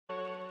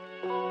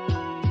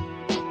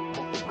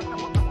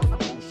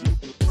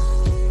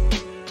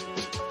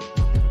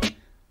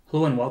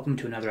Hello and welcome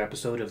to another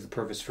episode of the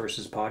Purvis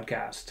Versus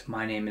podcast.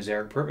 My name is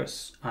Eric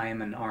Purvis. I am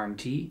an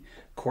RMT,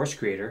 course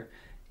creator,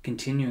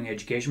 continuing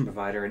education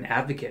provider, and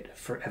advocate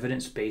for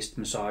evidence-based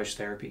massage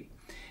therapy.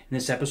 In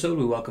this episode,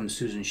 we welcome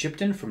Susan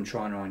Shipton from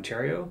Toronto,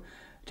 Ontario,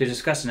 to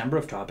discuss a number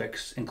of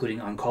topics,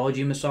 including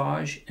oncology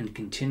massage and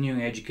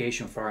continuing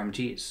education for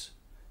RMTs.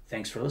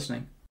 Thanks for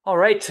listening. All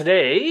right,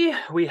 today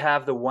we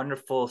have the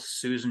wonderful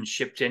Susan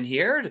Shipton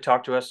here to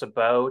talk to us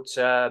about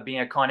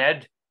being a con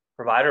ed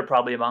provider,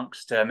 probably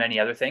amongst many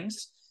other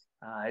things.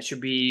 It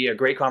should be a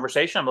great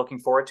conversation. I'm looking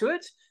forward to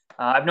it.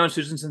 I've known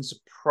Susan since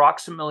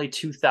approximately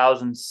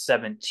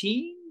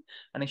 2017.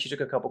 I think she took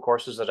a couple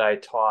courses that I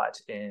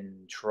taught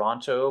in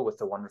Toronto with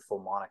the wonderful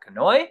Monica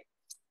Noy.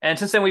 And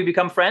since then, we've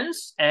become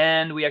friends,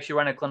 and we actually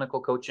run a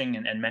clinical coaching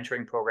and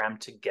mentoring program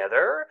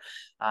together,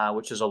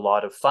 which is a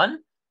lot of fun.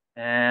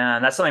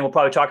 And that's something we'll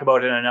probably talk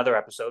about in another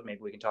episode. Maybe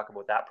we can talk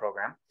about that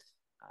program,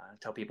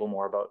 tell people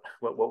more about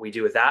what we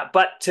do with that.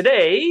 But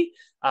today,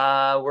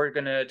 we're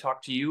going to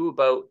talk to you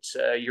about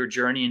your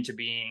journey into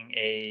being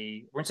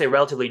we're going to say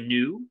relatively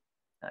new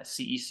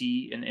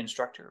CEC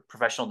instructor,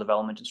 professional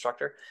development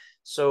instructor.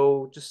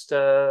 So just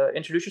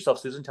introduce yourself,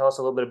 Susan. Tell us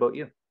a little bit about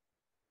you.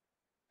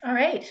 All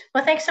right.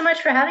 Well, thanks so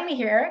much for having me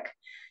here,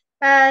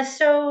 Eric.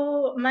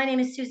 So my name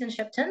is Susan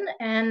Shipton,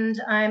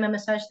 and I'm a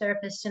massage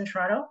therapist in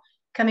Toronto,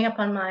 coming up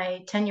on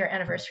my 10-year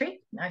anniversary.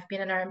 I've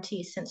been an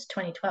RMT since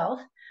 2012.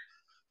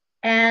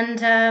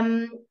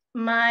 And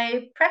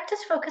my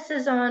practice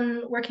focuses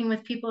on working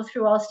with people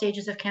through all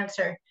stages of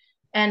cancer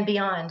and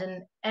beyond.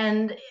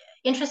 And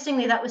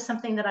interestingly, that was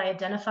something that I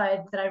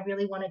identified that I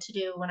really wanted to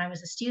do when I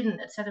was a student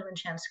at Sutherland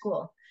Chan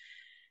School.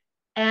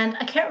 And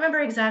I can't remember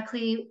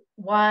exactly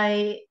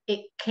why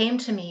it came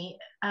to me.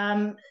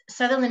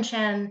 Sutherland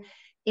Chan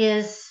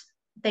is,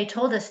 they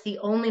told us, the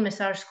only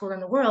massage school in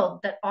the world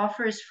that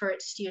offers for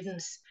its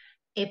students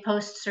a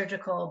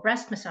post-surgical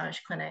breast massage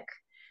clinic.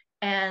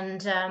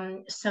 And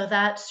so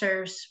that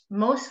serves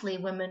mostly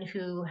women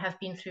who have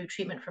been through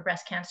treatment for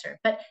breast cancer,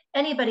 but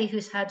anybody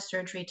who's had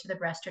surgery to the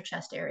breast or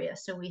chest area.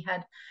 So we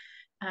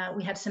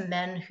had some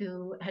men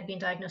who had been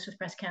diagnosed with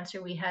breast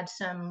cancer. We had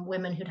some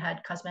women who'd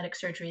had cosmetic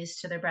surgeries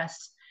to their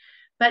breasts.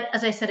 But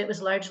as I said, it was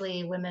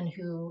largely women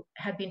who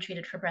had been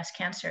treated for breast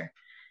cancer.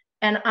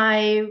 And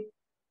I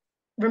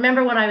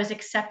remember when I was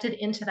accepted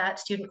into that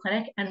student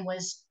clinic and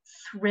was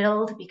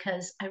thrilled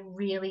because I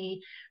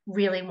really,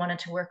 really wanted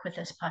to work with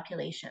this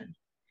population.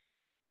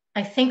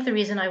 I think the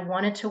reason I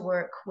wanted to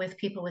work with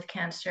people with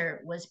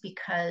cancer was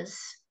because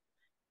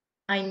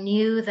I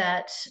knew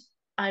that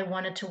I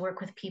wanted to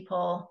work with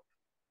people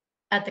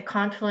at the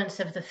confluence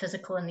of the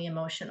physical and the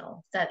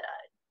emotional. That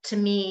to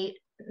me,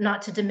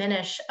 not to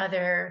diminish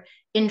other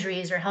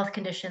injuries or health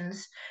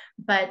conditions,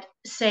 but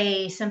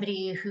say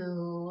somebody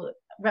who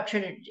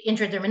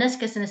injured their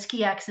meniscus in a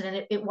ski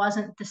accident, it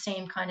wasn't the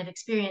same kind of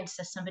experience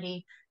as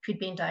somebody who'd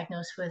been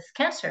diagnosed with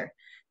cancer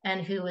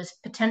and who was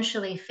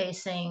potentially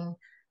facing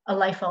a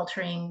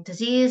life-altering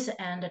disease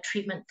and a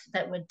treatment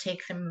that would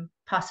take them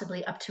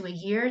possibly up to a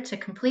year to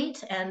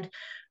complete and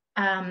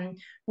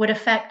would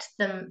affect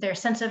their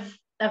sense of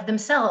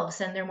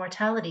themselves and their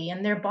mortality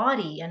and their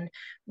body, and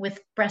with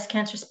breast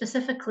cancer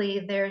specifically,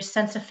 their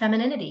sense of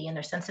femininity and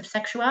their sense of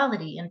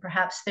sexuality, and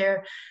perhaps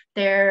their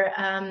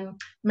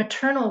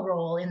maternal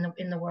role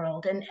in the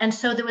world. And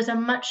so there was a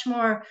much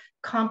more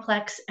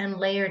complex and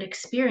layered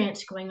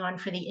experience going on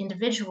for the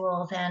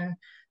individual than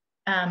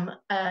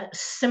a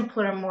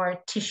simpler,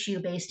 more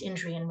tissue-based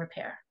injury and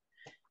repair.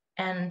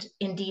 And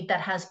indeed,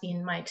 that has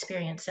been my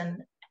experience.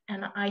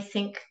 And I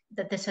think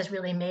that this has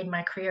really made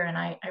my career, and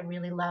I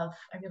really love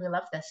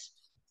this.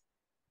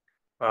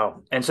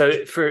 Wow. And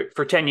so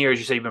for 10 years,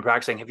 you say you've been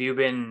practicing.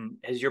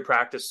 Has your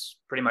practice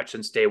pretty much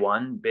since day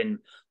one been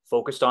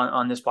focused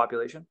on this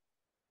population?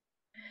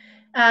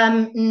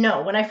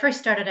 No, when I first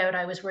started out,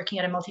 I was working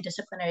at a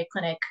multidisciplinary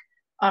clinic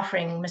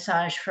offering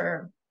massage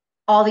for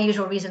all the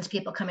usual reasons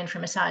people come in for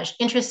massage.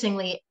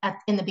 Interestingly,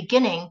 in the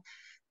beginning,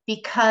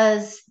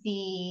 because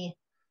the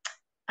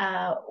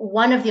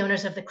one of the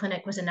owners of the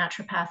clinic was a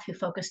naturopath who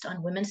focused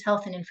on women's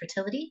health and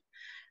infertility.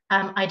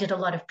 I did a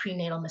lot of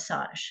prenatal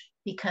massage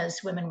because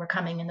women were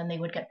coming and then they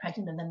would get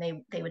pregnant and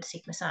then they would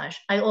seek massage.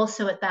 I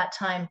also at that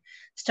time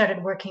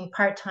started working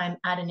part-time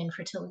at an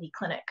infertility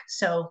clinic.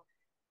 So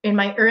in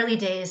my early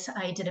days,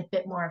 I did a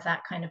bit more of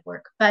that kind of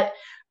work. But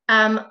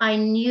I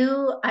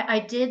knew I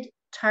did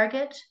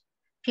target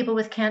people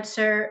with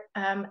cancer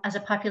as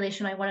a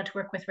population I wanted to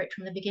work with right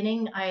from the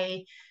beginning.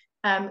 I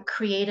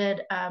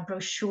created a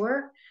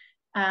brochure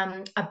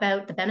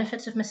about the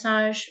benefits of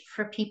massage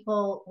for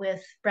people with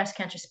breast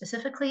cancer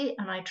specifically,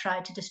 and I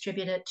tried to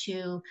distribute it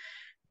to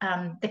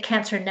the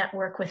cancer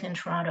network within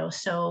Toronto.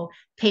 So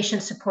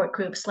patient support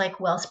groups like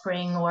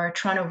Wellspring or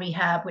Toronto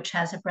Rehab, which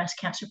has a breast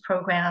cancer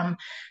program.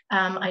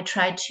 I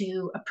tried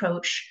to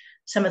approach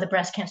some of the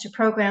breast cancer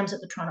programs at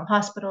the Toronto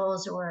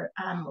hospitals or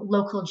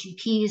local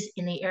GPs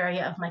in the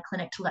area of my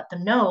clinic to let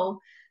them know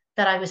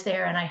that I was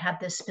there and I had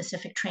this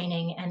specific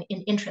training and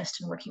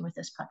interest in working with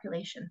this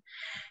population.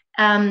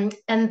 And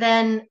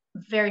then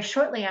very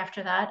shortly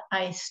after that,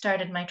 I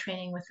started my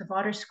training with the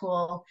Vater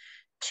School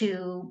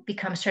to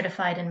become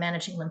certified in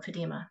managing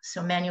lymphedema.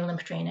 So manual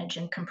lymph drainage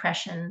and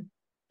compression,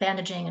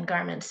 bandaging and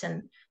garments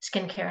and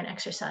skincare and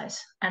exercise.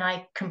 And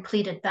I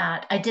completed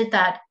that. I did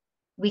that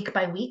week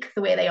by week,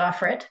 the way they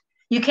offer it.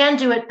 You can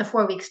do it the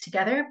 4 weeks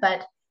together,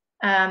 but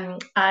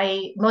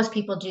most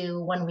people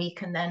do 1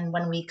 week and then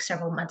 1 week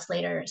several months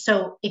later.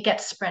 So it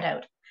gets spread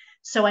out.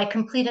 So I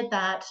completed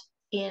that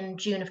in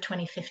June of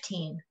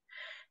 2015.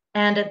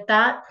 And at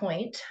that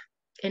point,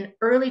 in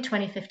early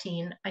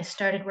 2015, I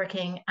started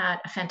working at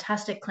a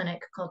fantastic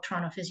clinic called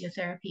Toronto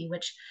Physiotherapy,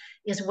 which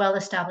is well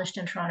established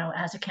in Toronto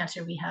as a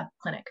cancer rehab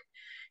clinic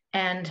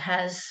and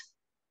has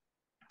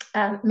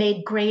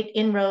made great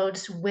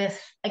inroads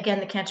with, again,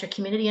 the cancer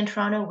community in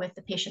Toronto, with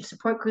the patient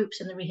support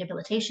groups and the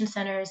rehabilitation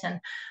centers and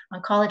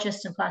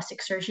oncologists and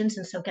plastic surgeons,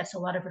 and so gets a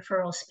lot of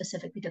referrals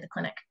specifically to the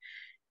clinic.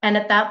 And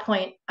at that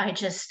point,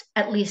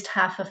 at least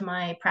half of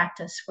my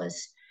practice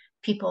was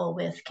people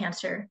with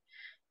cancer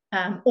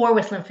or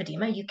with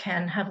lymphedema. You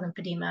can have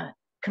lymphedema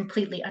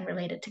completely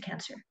unrelated to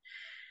cancer.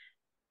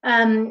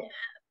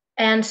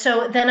 And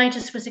so then I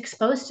just was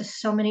exposed to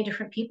so many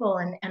different people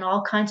and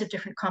all kinds of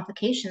different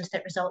complications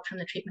that result from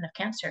the treatment of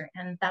cancer.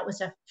 And that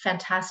was a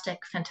fantastic,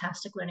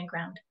 fantastic learning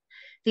ground.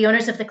 The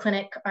owners of the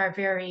clinic are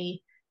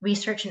very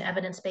research and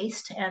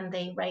evidence-based, and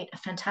they write a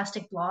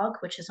fantastic blog,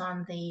 which is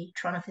on the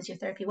Toronto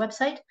Physiotherapy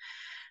website,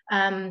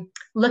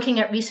 looking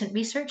at recent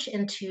research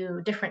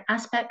into different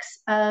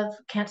aspects of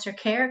cancer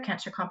care,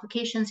 cancer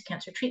complications,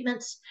 cancer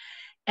treatments.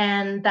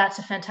 And that's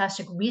a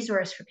fantastic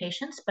resource for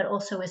patients, but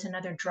also is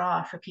another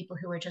draw for people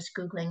who are just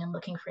Googling and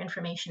looking for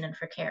information and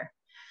for care.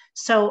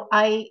 So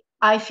I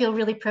feel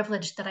really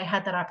privileged that I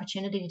had that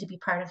opportunity to be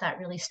part of that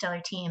really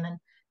stellar team. And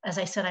as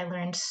I said, I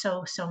learned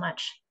so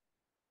much.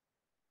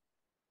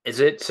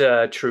 Is it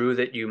true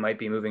that you might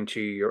be moving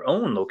to your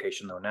own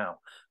location though now?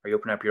 Are you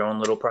opening up your own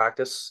little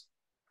practice?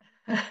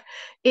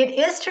 It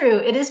is true.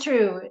 It is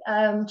true.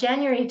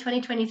 January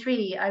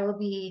 2023, I will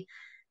be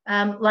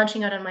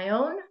launching out on my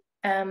own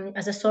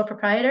as a sole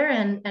proprietor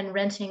and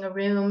renting a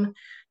room,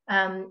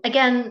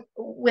 again,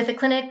 with a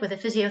clinic, with a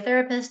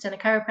physiotherapist and a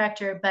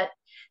chiropractor. But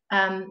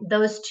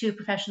those two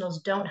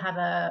professionals don't have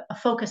a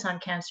focus on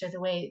cancer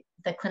the way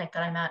the clinic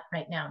that I'm at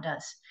right now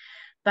does.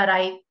 But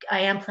I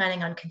am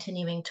planning on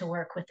continuing to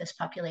work with this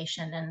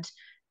population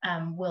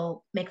and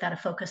will make that a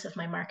focus of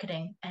my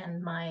marketing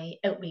and my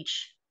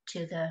outreach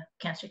to the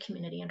cancer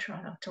community in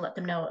Toronto to let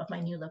them know of my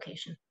new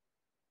location.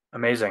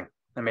 Amazing,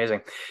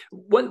 amazing.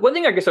 One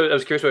thing I guess I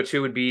was curious about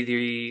too would be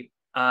the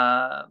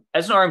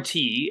as an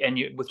RMT and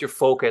with your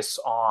focus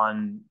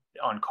on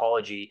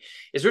oncology,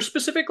 is there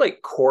specific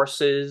like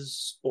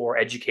courses or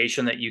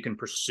education that you can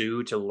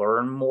pursue to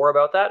learn more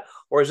about that,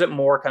 or is it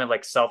more kind of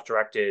like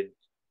self-directed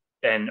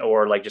and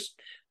or like just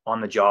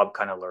on the job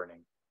kind of learning?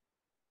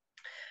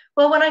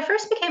 Well, when I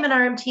first became an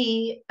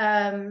RMT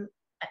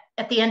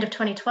at the end of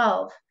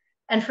 2012,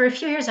 and for a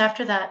few years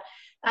after that,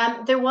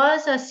 there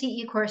was a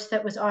CE course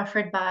that was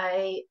offered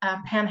by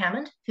Pam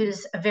Hammond,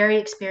 who's a very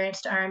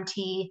experienced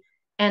RMT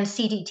and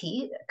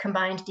CDT,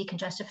 combined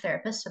decongestive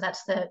therapist. So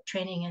that's the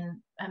training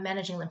in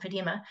managing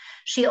lymphedema.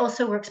 She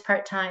also works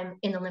part-time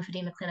in the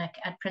lymphedema clinic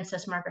at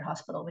Princess Margaret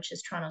Hospital, which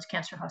is Toronto's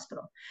cancer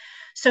hospital.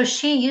 So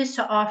she used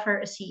to offer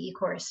a CE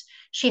course.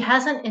 She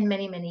hasn't in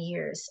many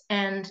years.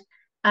 And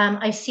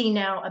I see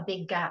now a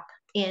big gap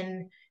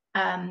in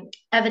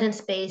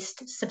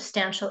evidence-based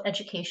substantial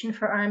education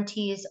for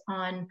RMTs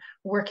on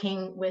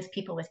working with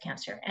people with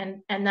cancer.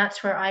 And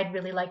that's where I'd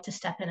really like to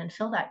step in and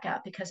fill that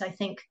gap, because I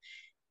think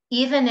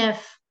even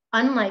if,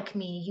 unlike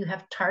me, you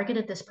have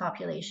targeted this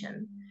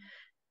population,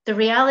 the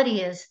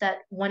reality is that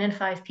 1 in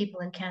 5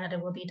 people in Canada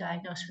will be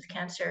diagnosed with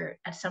cancer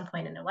at some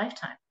point in their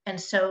lifetime. And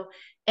so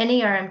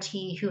any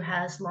RMT who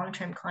has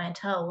long-term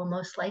clientele will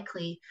most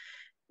likely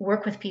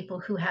work with people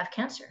who have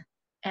cancer.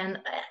 And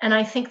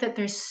I think that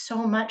there's so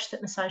much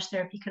that massage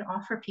therapy can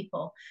offer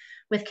people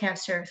with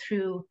cancer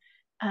through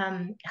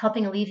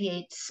helping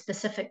alleviate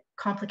specific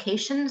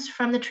complications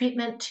from the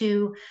treatment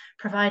to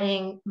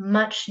providing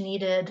much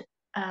needed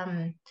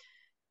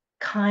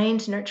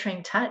kind,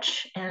 nurturing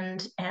touch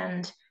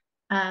and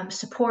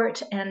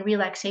support and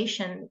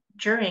relaxation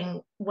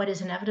during what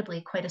is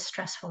inevitably quite a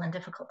stressful and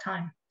difficult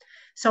time.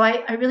 So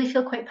I really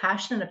feel quite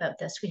passionate about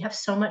this. We have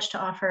so much to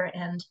offer,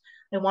 and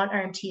I want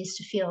RMTs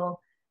to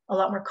feel a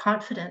lot more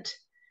confident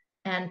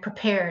and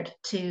prepared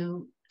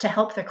to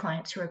help their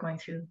clients who are going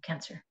through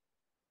cancer.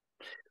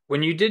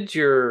 When you did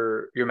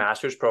your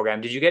master's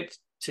program, did you get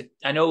to,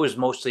 I know it was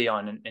mostly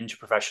on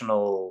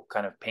interprofessional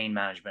kind of pain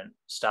management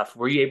stuff.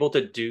 Were you able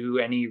to do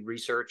any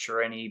research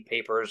or any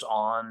papers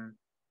on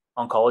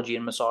oncology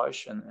and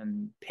massage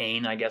and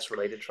pain, I guess,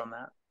 related from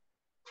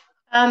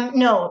that?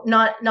 No,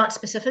 not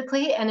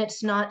specifically, and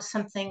it's not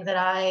something that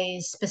I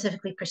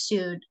specifically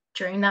pursued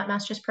during that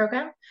master's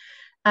program.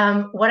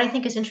 What I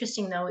think is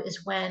interesting, though,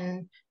 is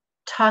when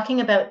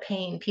talking about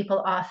pain,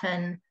 people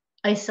often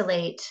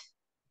isolate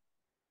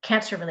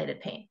cancer-related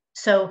pain.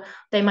 So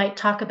they might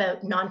talk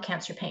about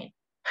non-cancer pain.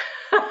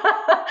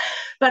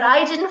 But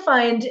I didn't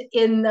find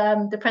in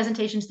the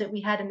presentations that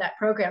we had in that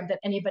program that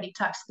anybody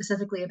talked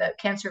specifically about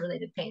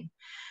cancer-related pain.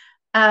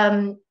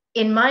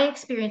 In my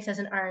experience as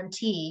an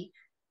RMT,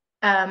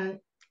 um,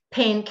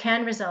 pain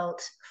can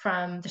result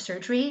from the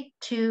surgery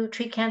to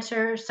treat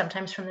cancer,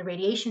 sometimes from the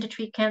radiation to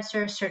treat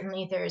cancer.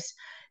 Certainly,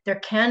 there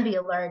can be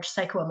a large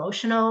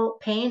psycho-emotional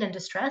pain and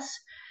distress.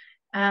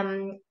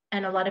 And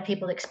a lot of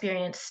people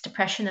experience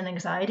depression and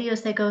anxiety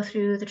as they go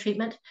through the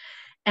treatment.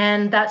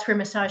 And that's where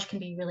massage can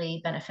be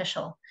really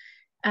beneficial.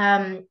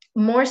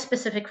 More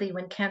specifically,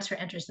 when cancer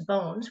enters the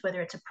bones,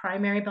 whether it's a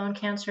primary bone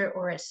cancer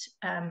or it's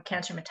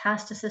cancer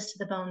metastasis to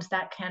the bones,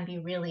 that can be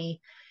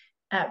really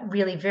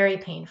very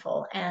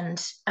painful.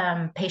 And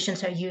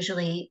patients are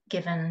usually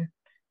given,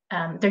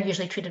 they're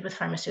usually treated with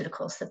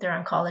pharmaceuticals, that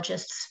they're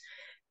oncologists,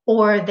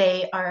 or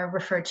they are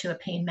referred to a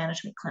pain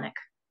management clinic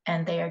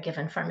and they are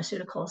given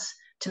pharmaceuticals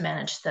to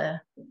manage the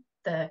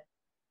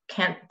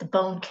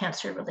bone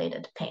cancer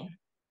related pain.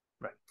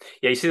 Right.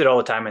 Yeah, you see that all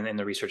the time in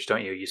the research,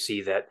 don't you? You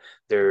see that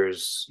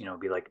there's,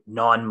 be like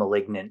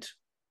non-malignant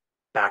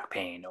back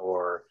pain,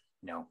 or,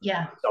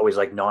 Yeah. it's always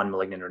like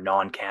non-malignant or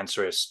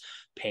non-cancerous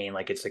pain.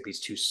 Like it's like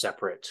these two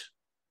separate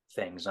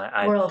things.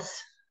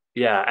 Worlds.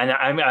 Yeah. And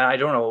I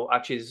don't know,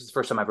 actually, this is the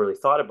first time I've really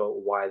thought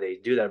about why they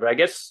do that, but I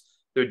guess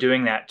they're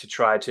doing that to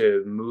try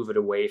to move it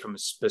away from a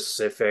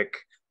specific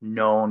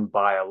known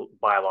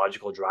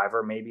biological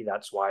driver. Maybe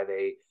that's why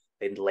they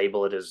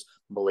label it as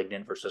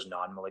malignant versus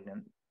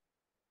non-malignant.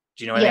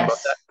 Do you know anything about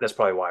that? Yes. That's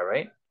probably why,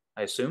 right?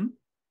 I assume.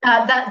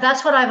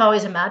 That's what I've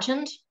always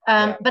imagined.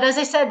 Yeah. But as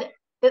I said,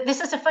 this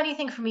is a funny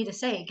thing for me to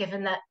say,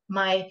 given that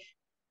my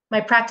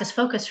practice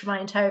focus for my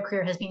entire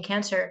career has been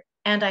cancer,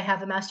 and I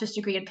have a master's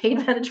degree in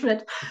pain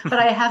management, but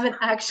I haven't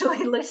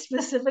actually looked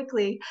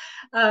specifically.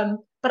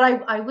 But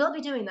I will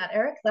be doing that,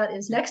 Eric. That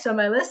is next on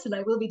my list, and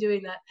I will be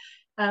doing that.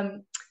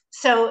 Um,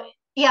 so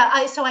yeah,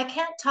 I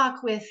can't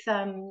talk with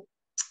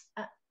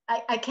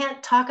I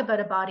can't talk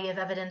about a body of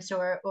evidence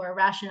or a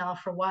rationale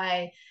for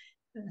why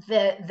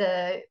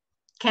the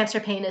cancer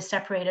pain is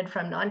separated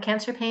from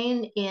non-cancer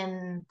pain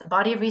in the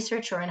body of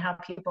research or in how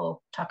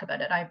people talk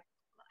about it. I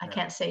Yeah.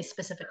 can't say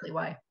specifically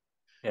why.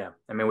 Yeah.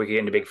 I mean, we get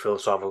into big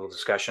philosophical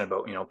discussion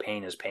about,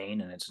 pain is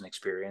pain and it's an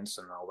experience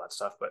and all that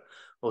stuff, but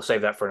we'll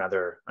save that for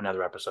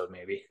another episode,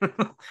 maybe.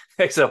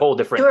 It's a whole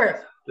different,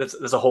 Sure.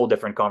 that's a whole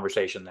different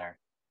conversation there.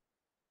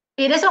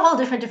 It is a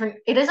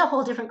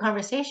whole different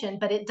conversation,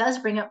 but it does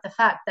bring up the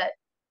fact that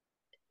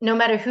no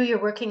matter who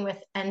you're working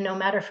with and no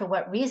matter for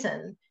what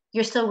reason,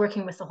 you're still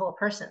working with the whole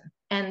person.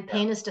 And Yeah.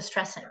 pain is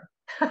distressing.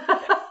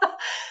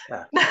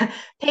 Yeah. Yeah.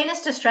 Pain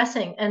is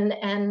distressing,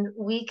 and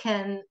we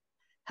can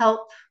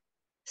help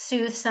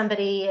soothe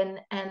somebody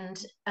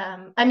and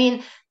I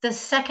mean the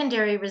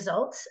secondary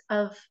results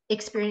of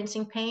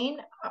experiencing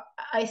pain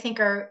I think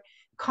are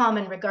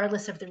common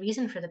regardless of the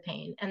reason for the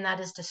pain, and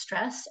that is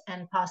distress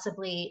and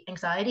possibly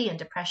anxiety and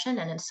depression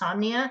and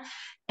insomnia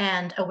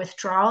and a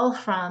withdrawal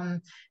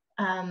from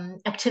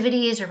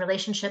activities or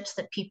relationships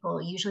that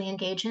people usually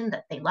engage in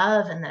that they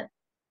love and that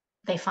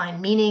they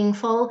find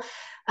meaningful.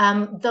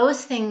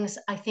 Those things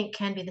I think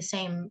can be the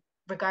same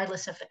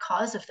regardless of the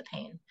cause of the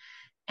pain.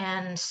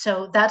 And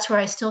so that's where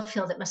I still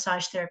feel that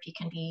massage therapy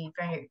can be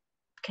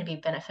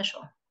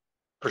beneficial.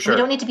 For And we don't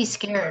sure. need to be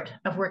scared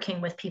of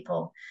working with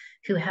people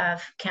who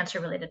have cancer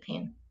related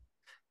pain.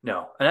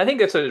 No. And I think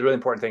that's a really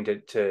important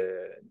thing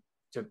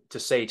to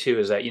say too,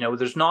 is that,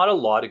 there's not a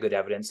lot of good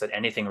evidence that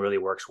anything really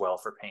works well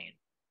for pain,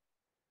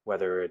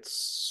 whether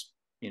it's,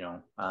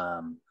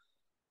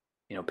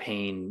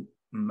 pain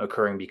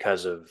occurring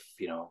because of,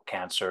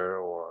 cancer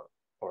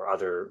or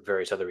other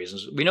various other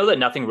reasons. We know that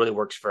nothing really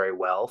works very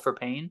well for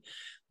pain,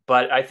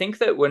 but I think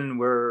that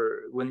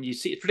when you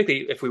see,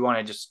 particularly if we want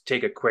to just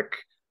take a quick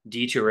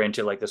detour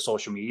into like the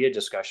social media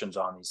discussions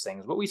on these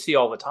things, what we see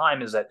all the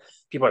time is that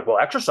people are like, well,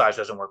 exercise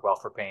doesn't work well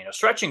for pain, or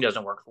stretching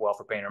doesn't work well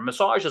for pain, or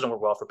massage doesn't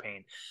work well for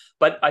pain.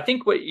 But I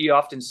think what you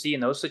often see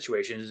in those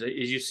situations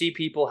is you see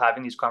people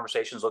having these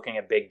conversations looking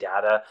at big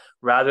data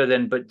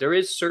but there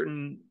is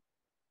certain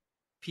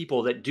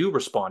people that do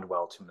respond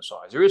well to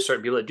massage. There is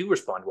certain people that do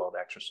respond well to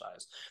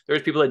exercise.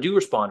 There's people that do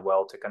respond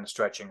well to kind of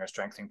stretching or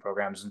strengthening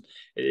programs. And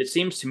it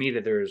seems to me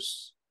that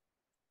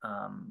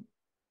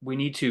we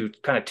need to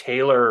kind of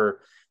tailor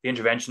the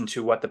intervention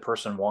to what the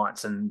person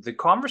wants. And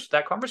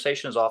that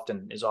conversation is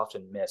often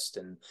missed.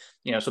 And,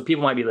 so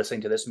people might be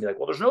listening to this and be like,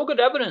 well, there's no good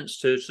evidence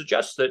to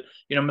suggest that,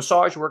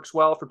 massage works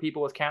well for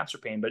people with cancer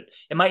pain, but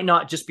it might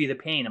not just be the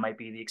pain. It might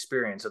be the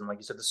experience. And like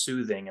you said, the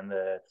soothing and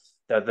the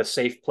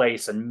safe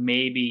place. And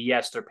maybe,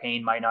 yes, their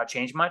pain might not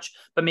change much,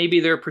 but maybe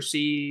their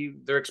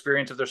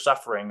experience of their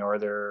suffering or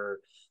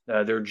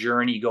their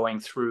journey going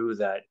through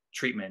that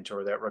treatment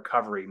or that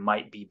recovery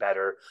might be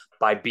better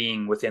by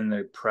being within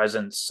the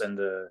presence and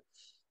the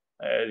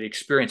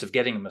experience of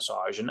getting a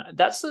massage. And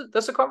that's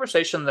a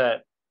conversation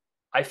that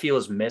I feel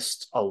is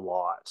missed a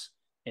lot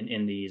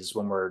in these,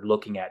 when we're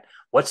looking at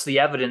what's the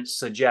evidence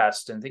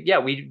suggest, and think, yeah,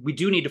 we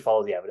do need to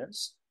follow the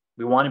evidence.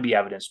 We want to be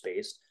evidence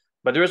based,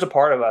 but there is a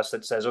part of us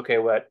that says, okay,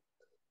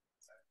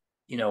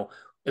 you know,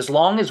 as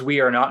long as we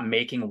are not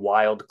making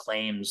wild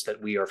claims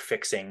that we are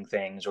fixing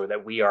things or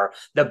that we are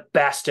the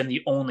best and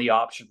the only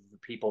option for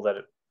people that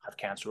have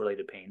cancer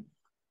related pain,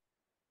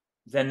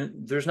 then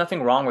there's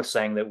nothing wrong with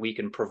saying that we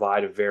can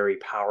provide a very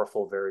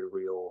powerful, very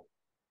real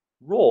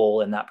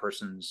role in that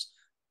person's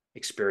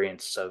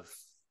experience of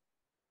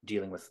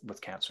dealing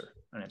with cancer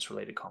and its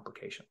related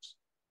complications.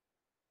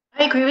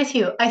 I agree with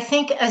you. I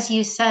think, as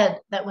you said,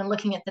 that when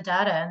looking at the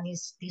data and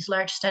these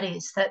large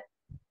studies, that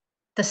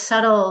the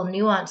subtle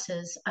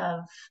nuances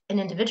of an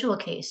individual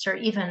case or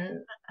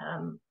even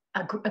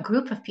a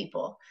group of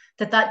people,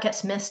 that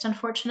gets missed,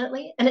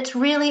 unfortunately. And it's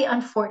really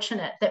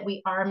unfortunate that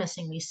we are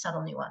missing these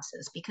subtle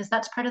nuances because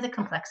that's part of the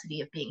complexity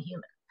of being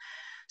human.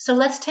 So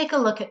let's take a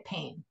look at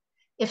pain.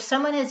 If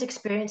someone is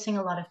experiencing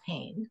a lot of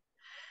pain,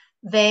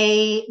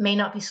 they may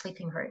not be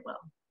sleeping very well.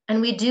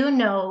 And we do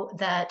know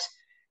that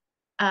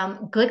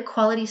good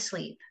quality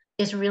sleep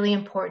is really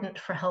important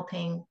for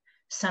helping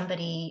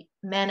somebody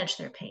manage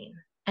their pain.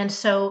 And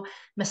so,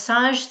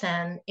 massage,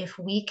 then, if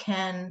we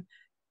can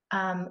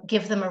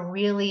give them a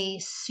really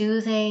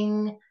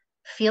soothing,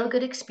 feel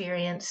good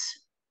experience,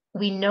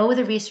 we know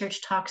the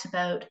research talks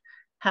about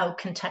how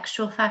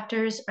contextual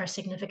factors are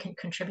significant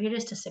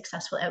contributors to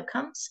successful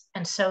outcomes.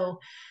 And so,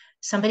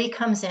 somebody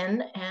comes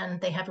in and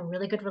they have a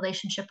really good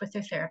relationship with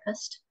their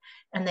therapist,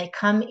 and they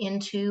come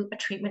into a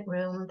treatment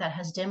room that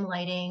has dim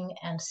lighting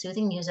and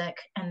soothing music,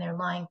 and they're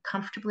lying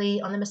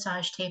comfortably on the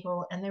massage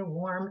table, and they're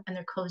warm and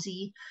they're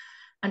cozy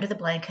under the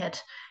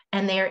blanket,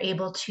 and they are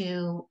able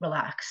to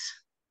relax,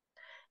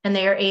 and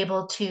they are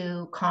able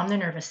to calm their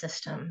nervous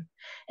system,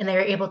 and they are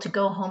able to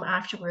go home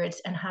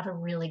afterwards and have a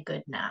really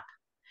good nap,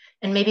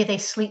 and maybe they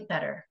sleep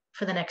better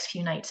for the next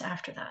few nights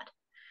after that.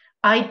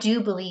 I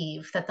do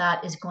believe that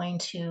that is going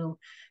to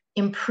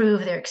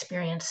improve their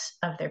experience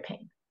of their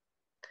pain.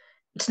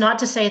 It's not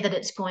to say that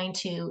it's going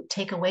to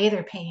take away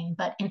their pain,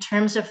 but in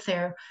terms of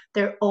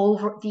the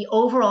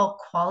overall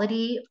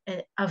quality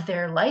of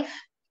their life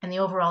and the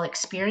overall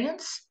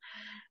experience,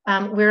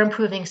 we're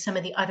improving some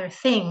of the other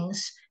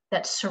things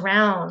that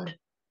surround,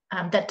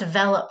 that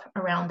develop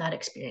around that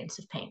experience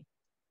of pain.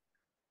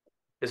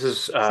 This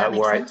is Does that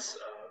make where sense?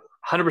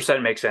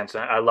 100% makes sense.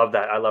 I love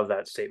that. I love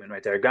that statement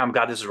right there. I'm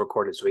glad this is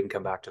recorded so we can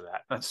come back to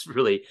that. That's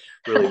really,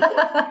 really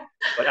important.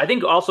 But I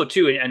think also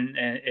too,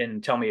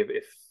 and tell me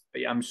if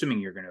I'm assuming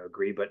you're going to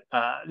agree, but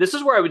this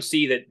is where I would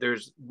see that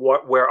there's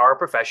where our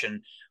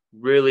profession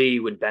really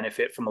would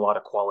benefit from a lot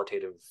of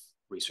qualitative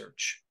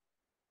research,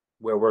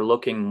 where we're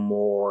looking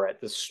more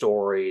at the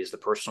stories, the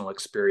personal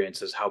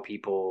experiences, how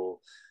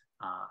people,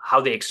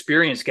 how they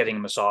experience getting a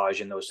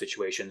massage in those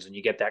situations, and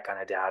you get that kind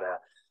of data.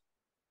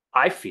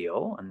 I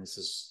feel, and this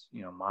is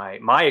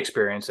my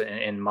experience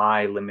in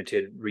my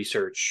limited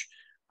research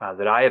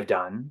that I have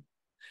done,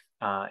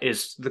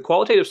 is the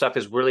qualitative stuff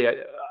is really,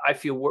 I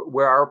feel,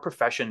 where our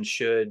profession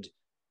should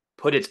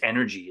put its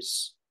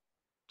energies.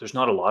 There's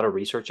not a lot of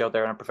research out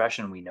there in our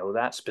profession. We know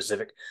that,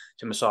 specific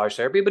to massage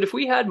therapy. But if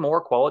we had more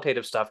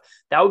qualitative stuff,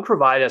 that would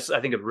provide us,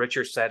 I think, a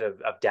richer set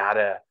of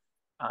data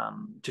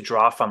to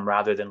draw from,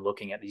 rather than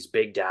looking at these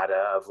big data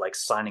of like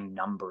signing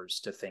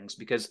numbers to things.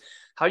 Because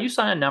how do you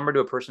sign a number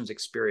to a person's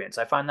experience?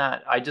 I find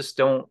that I just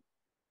don't.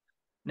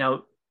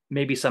 Now,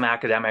 maybe some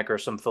academic or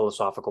some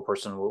philosophical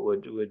person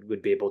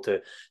would be able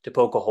to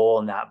poke a hole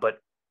in that.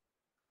 But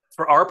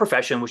for our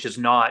profession, which is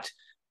not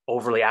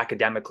overly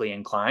academically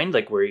inclined,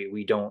 like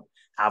we don't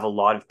have a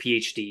lot of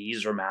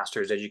PhDs or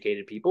master's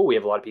educated people. We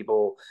have a lot of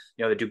people,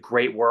 that do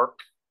great work,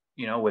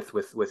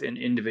 with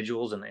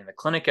individuals in the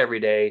clinic every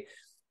day.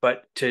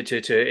 But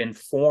to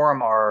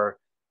inform our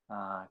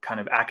kind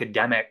of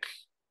academia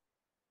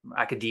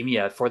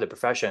for the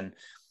profession,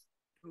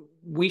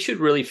 we should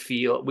really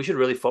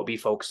be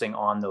focusing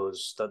on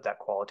that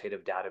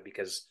qualitative data,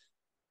 because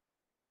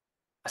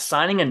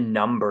assigning a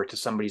number to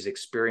somebody's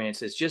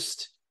experience is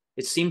just,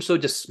 it seems so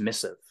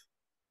dismissive.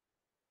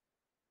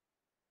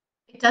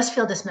 It does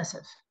feel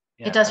dismissive.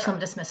 Yeah, it does feel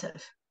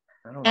dismissive.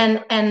 And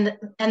like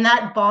and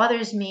that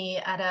bothers me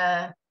at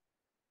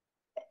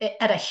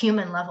a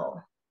human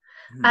level.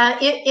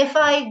 If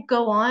I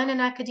go on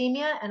in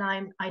academia,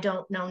 and I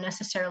don't know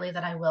necessarily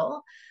that I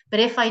will, but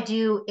if I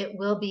do, it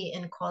will be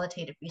in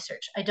qualitative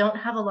research. I don't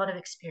have a lot of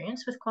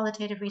experience with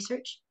qualitative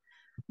research,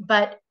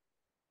 but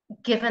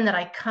given that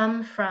I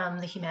come from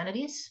the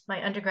humanities,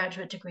 my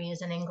undergraduate degree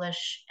is in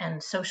English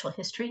and social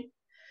history,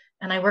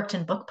 and I worked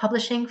in book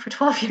publishing for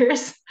 12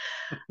 years,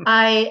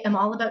 I am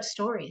all about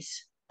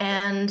stories.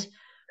 And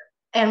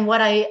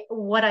what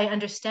I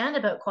understand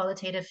about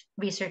qualitative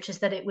research is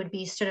that it would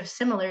be sort of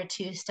similar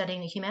to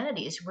studying the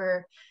humanities,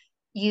 where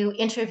you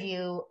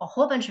interview a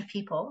whole bunch of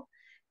people,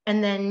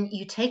 and then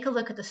you take a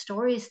look at the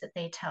stories that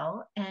they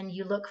tell, and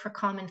you look for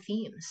common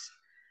themes.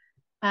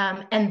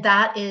 And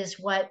that is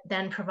what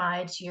then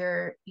provides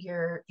your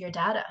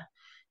data.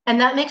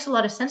 And that makes a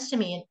lot of sense to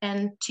me.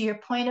 And to your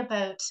point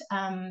about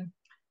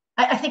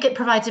I think it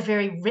provides a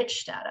very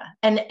rich data,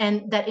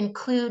 and that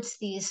includes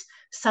these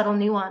subtle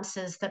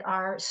nuances that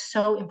are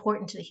so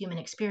important to the human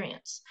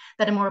experience,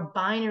 that a more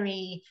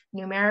binary,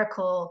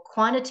 numerical,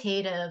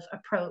 quantitative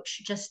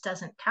approach just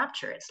doesn't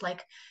capture. It's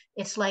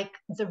like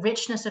the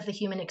richness of the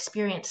human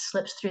experience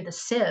slips through the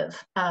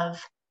sieve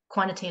of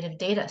quantitative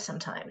data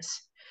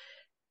sometimes.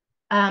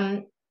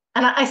 Um,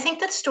 and I think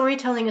that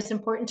storytelling is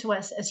important to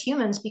us as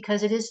humans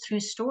because it is through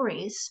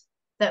stories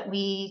that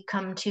we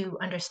come to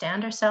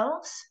understand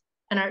ourselves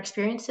and our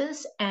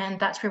experiences, and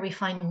that's where we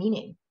find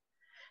meaning.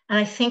 And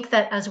I think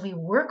that as we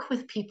work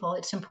with people,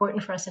 it's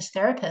important for us as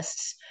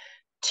therapists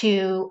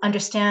to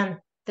understand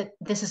that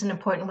this is an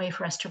important way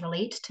for us to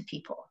relate to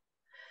people.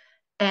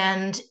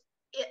 And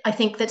I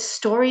think that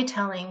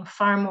storytelling,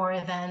 far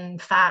more than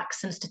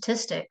facts and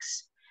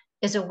statistics,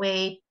 is a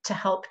way to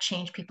help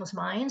change people's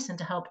minds and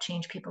to help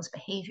change people's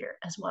behavior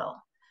as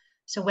well.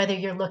 So, whether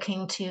you're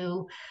looking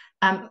to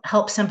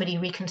help somebody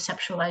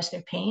reconceptualize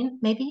their pain,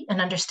 maybe,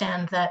 and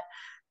understand that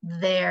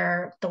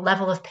the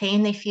level of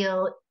pain they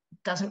feel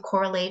doesn't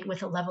correlate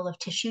with a level of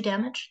tissue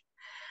damage,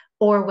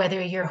 or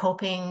whether you're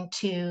hoping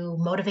to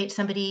motivate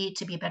somebody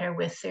to be better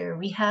with their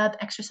rehab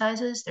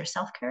exercises, their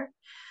self care,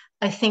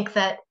 I think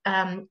that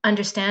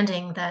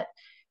understanding that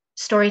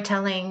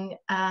storytelling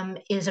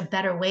is a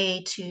better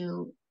way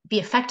to be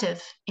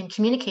effective in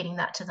communicating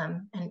that to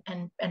them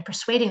and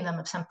persuading them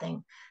of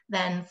something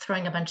than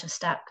throwing a bunch of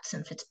stats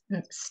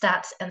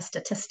and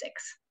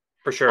statistics.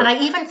 For And sure. I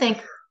even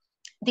think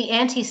the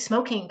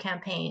anti-smoking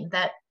campaign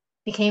that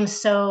became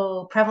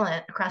so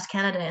prevalent across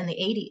Canada in the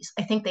 80s,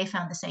 I think they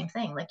found the same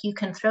thing. Like you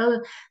can throw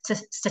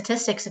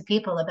statistics at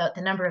people about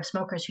the number of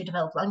smokers who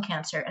develop lung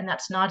cancer, and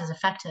that's not as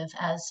effective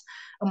as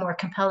a more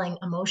compelling,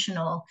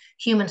 emotional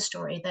human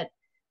story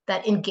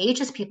that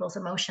engages people's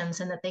emotions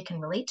and that they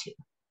can relate to.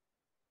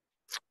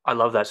 I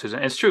love that,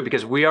 Susan. It's true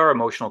because we are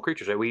emotional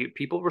creatures, right?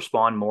 People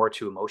respond more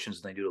to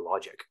emotions than they do to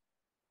logic.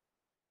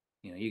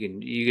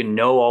 You can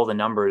know all the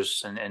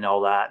numbers and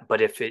all that,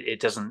 but if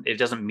it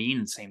doesn't mean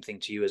the same thing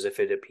to you as if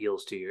it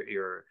appeals to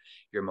your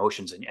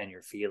emotions and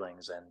your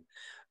feelings.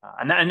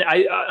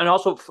 And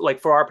also, like,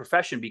 for our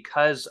profession,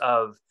 because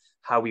of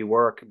how we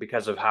work,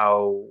 because of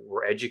how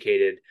we're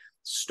educated,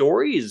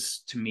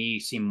 stories to me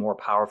seem more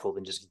powerful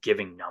than just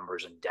giving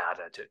numbers and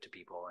data to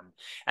people.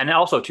 And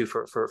also too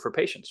for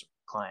patients,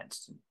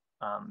 clients,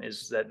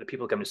 is that the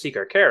people who come to seek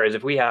our care is,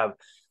 if we have,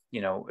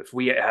 if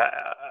we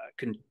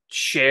can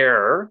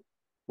share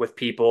with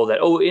people that,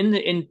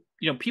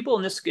 people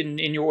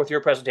in your with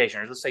your presentation,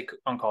 or let's say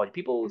oncology,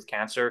 people with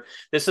cancer,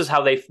 this is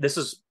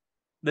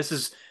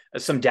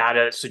some data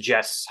that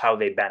suggests how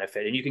they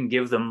benefit, and you can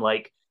give them,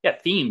 like,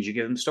 themes, you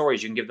give them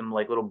stories, you can give them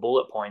like little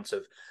bullet points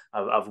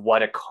of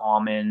what a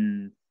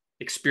common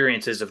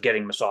experience is of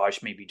getting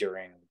massage, maybe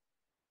during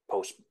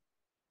post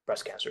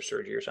breast cancer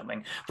surgery or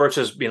something,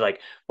 versus being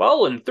like,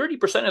 well, in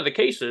 30% of the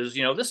cases,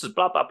 this is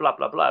blah blah blah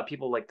blah blah.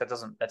 People, like,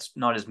 that's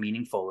not as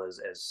meaningful as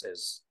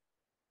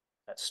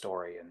that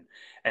story.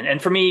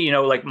 And for me,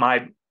 like,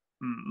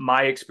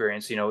 my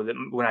experience,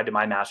 when I did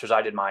my master's,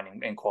 I did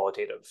mine in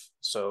qualitative.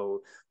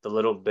 So the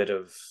little bit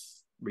of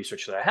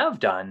research that I have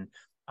done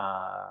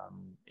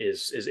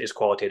is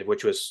qualitative,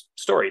 which was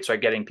stories. So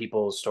getting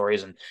people's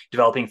stories and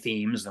developing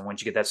themes. And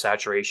once you get that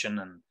saturation,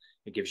 and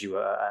it gives you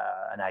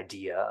an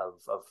idea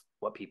of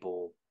what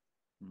people,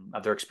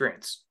 of their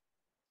experience.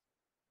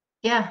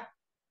 Yeah,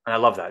 And I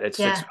love that. It's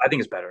yeah. I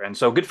think it's better. And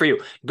so good for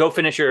you. Go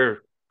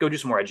do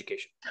some more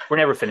education. We're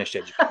never finished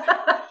education.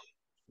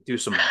 Do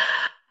some more.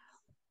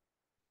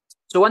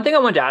 So one thing I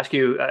wanted to ask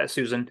you,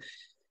 Susan,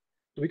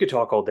 we could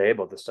talk all day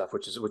about this stuff,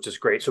 which is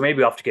great. So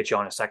maybe I'll have to get you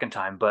on a second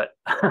time, but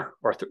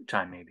or a third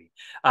time maybe.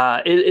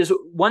 Is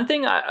one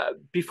thing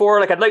before,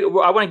 like, I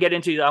want to get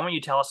into. I want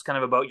you to tell us kind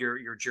of about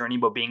your journey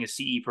about being a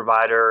CE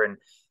provider,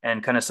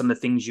 and kind of some of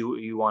the things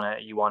you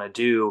want to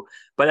do.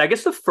 But I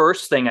guess the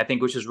first thing I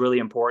think, which is really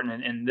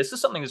important, and this is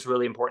something that's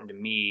really important to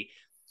me,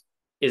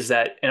 is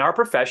that in our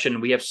profession,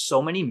 we have so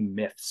many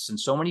myths and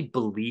so many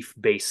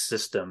belief-based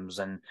systems.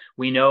 And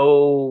we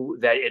know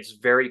that it's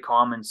very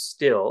common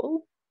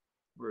still,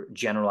 we're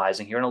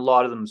generalizing here, and a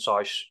lot of the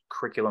massage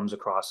curriculums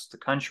across the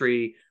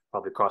country,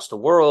 probably across the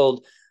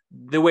world,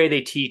 the way they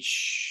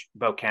teach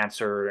about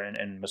cancer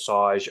and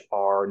massage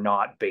are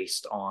not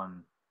based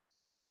on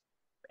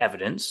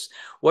evidence.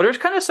 What are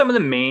kind of some of the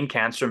main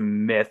cancer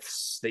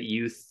myths that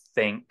you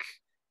think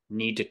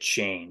need to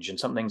change, and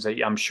some things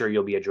that I'm sure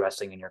you'll be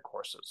addressing in your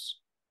courses?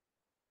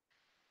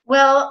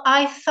 Well,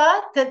 I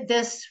thought that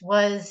this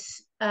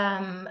was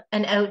an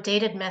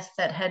outdated myth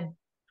that had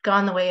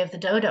gone the way of the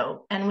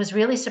dodo, and was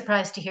really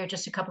surprised to hear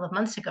just a couple of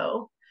months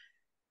ago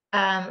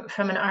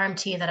from an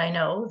RMT that I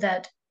know,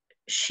 that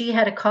she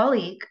had a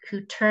colleague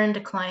who turned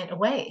a client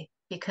away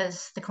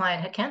because the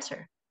client had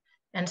cancer.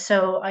 And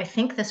so I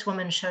think this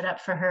woman showed up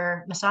for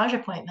her massage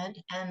appointment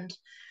and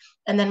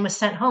then was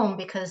sent home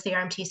because the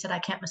RMT said, I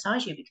can't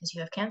massage you because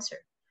you have cancer.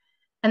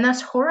 And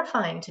that's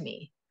horrifying to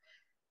me.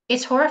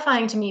 It's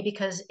horrifying to me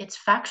because it's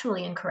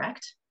factually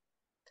incorrect.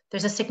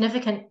 There's a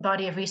significant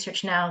body of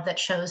research now that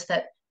shows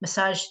that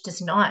massage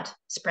does not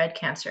spread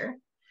cancer.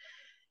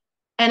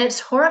 And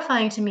it's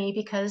horrifying to me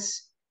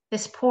because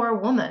this poor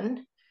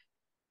woman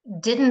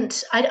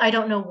didn't, I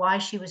don't know why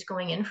she was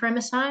going in for a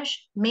massage.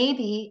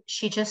 Maybe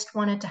she just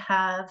wanted to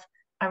have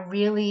a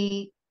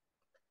really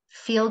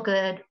feel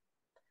good,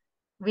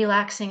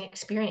 relaxing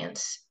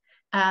experience.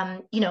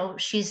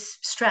 She's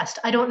stressed.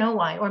 I don't know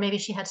why, or maybe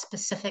she had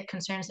specific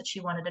concerns that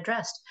she wanted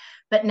addressed.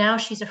 But now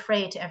she's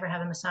afraid to ever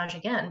have a massage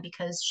again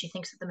because she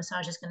thinks that the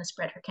massage is going to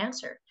spread her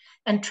cancer.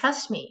 And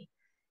trust me,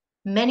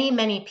 many,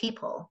 many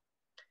people,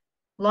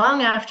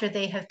 long after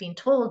they have been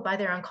told by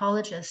their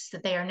oncologists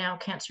that they are now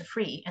cancer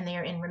free and they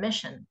are in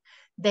remission,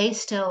 they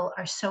still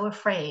are so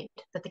afraid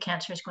that the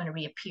cancer is going to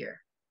reappear.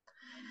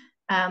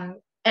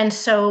 And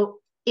so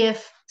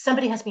if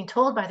somebody has been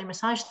told by their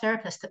massage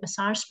therapist that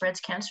massage spreads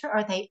cancer,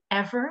 are they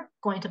ever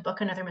going to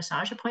book another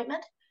massage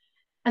appointment?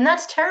 And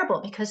that's terrible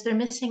because they're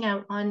missing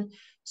out on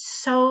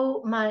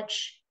so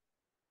much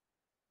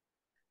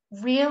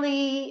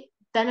really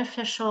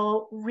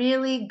beneficial,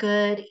 really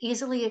good,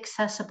 easily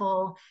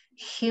accessible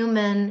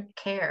human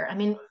care. I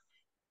mean,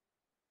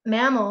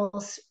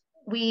 mammals,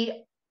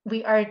 we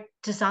are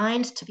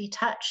designed to be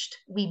touched.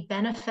 We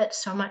benefit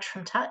so much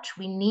from touch.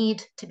 We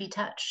need to be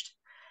touched.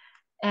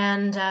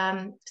 And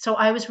so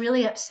I was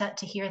really upset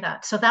to hear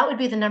that. So that would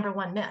be the number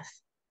one myth.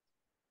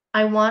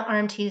 I want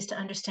RMTs to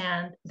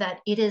understand that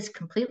it is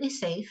completely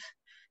safe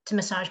to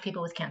massage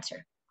people with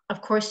cancer.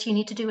 Of course, you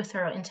need to do a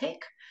thorough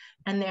intake,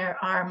 and there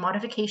are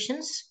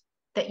modifications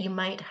that you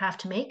might have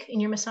to make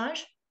in your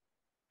massage,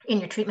 in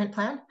your treatment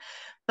plan.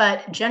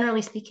 But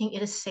generally speaking,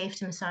 it is safe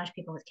to massage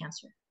people with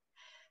cancer.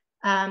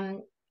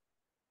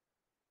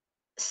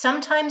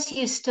 Sometimes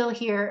you still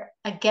hear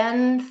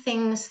again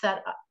things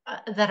that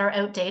are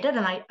outdated,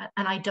 and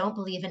I don't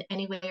believe in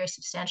any way are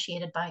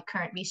substantiated by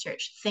current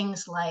research.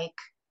 Things like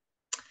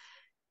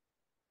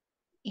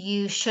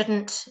you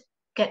shouldn't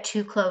get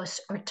too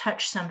close or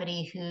touch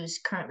somebody who's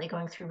currently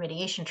going through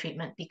radiation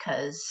treatment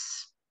because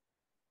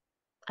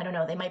I don't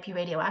know, they might be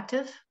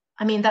radioactive.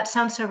 I mean, that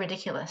sounds so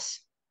ridiculous.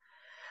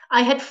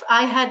 I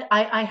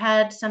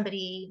had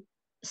somebody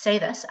say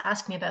this,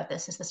 ask me about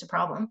this, is this a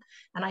problem?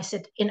 And I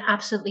said, in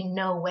absolutely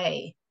no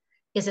way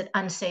is it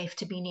unsafe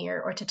to be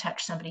near or to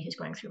touch somebody who's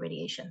going through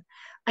radiation.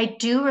 I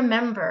do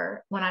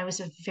remember when I was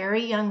a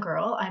very young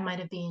girl, I might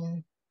have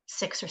been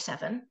 6 or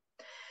 7,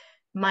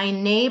 my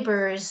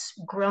neighbor's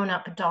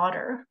grown-up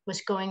daughter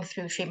was going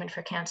through treatment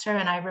for cancer.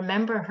 And I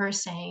remember her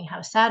saying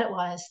how sad it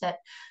was that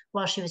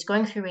while she was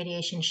going through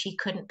radiation, she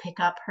couldn't pick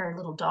up her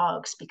little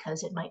dogs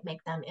because it might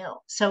make them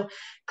ill. So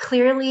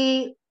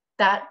clearly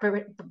that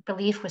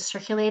belief was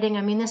circulating.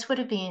 I mean, this would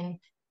have been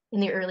in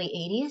the early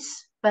 80s,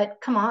 but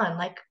come on,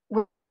 like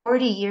we're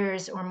 40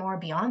 years or more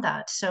beyond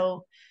that.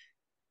 So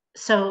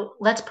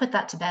let's put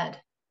that to bed.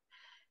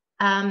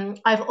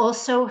 I've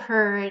also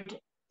heard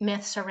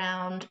myths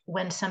around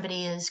when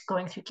somebody is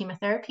going through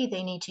chemotherapy,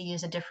 they need to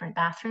use a different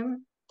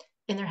bathroom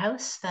in their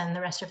house than the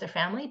rest of their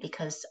family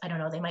because I don't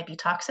know, they might be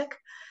toxic.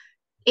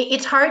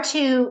 It's hard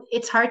to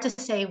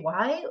say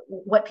why,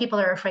 what people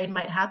are afraid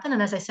might happen.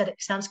 And as I said, it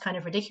sounds kind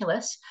of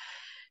ridiculous.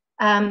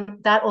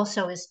 That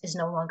also is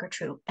no longer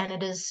true. And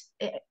it is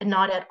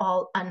not at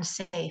all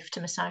unsafe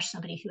to massage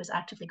somebody who is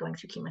actively going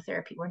through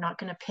chemotherapy. We're not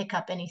going to pick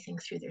up anything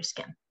through their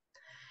skin.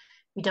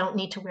 We don't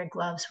need to wear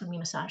gloves when we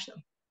massage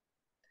them.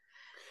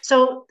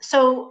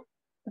 So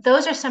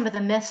those are some of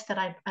the myths that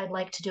I'd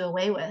like to do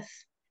away with.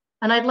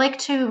 And I'd like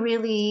to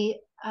really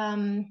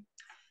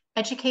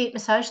educate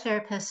massage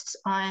therapists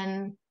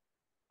on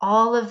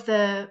all of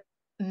the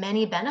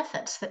many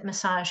benefits that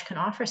massage can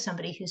offer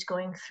somebody who's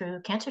going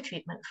through cancer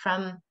treatment,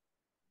 from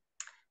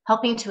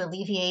helping to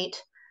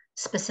alleviate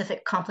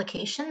specific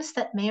complications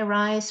that may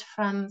arise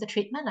from the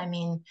treatment. I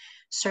mean,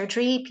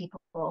 surgery,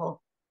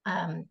 people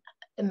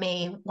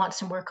may want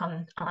some work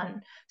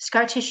on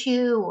scar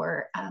tissue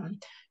or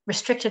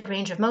restricted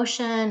range of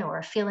motion or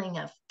a feeling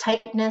of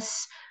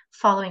tightness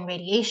following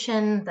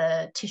radiation.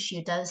 The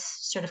tissue does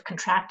sort of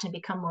contract and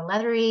become more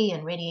leathery,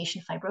 and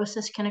radiation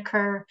fibrosis can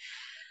occur.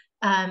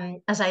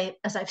 As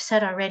I've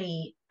said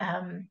already,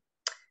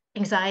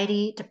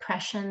 anxiety,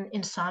 depression,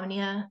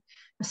 insomnia,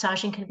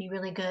 massaging can be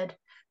really good.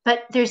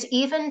 But there's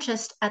even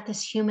just at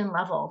this human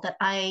level that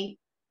I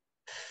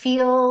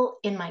feel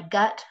in my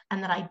gut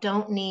and that I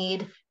don't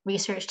need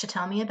research to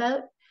tell me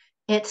about.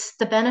 It's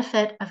the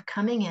benefit of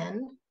coming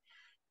in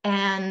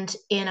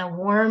a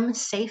warm,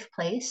 safe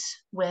place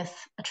with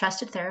a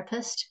trusted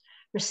therapist,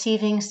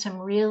 receiving some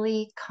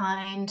really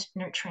kind,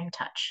 nurturing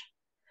touch.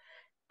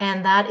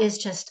 And that is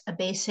just a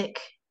basic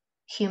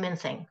human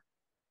thing.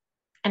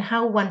 And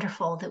how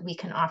wonderful that we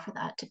can offer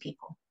that to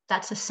people.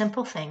 That's a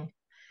simple thing.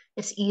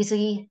 It's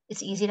easy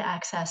to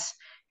access,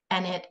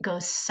 and it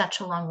goes such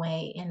a long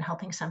way in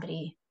helping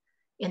somebody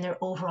in their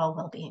overall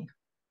well-being.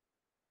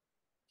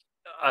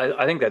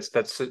 I think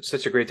that's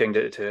such a great thing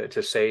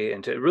to say,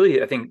 and to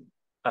really, I think,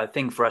 a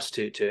thing for us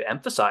to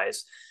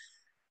emphasize,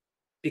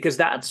 because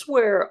that's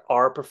where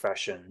our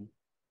profession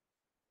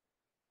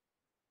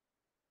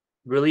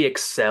really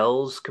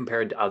excels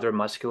compared to other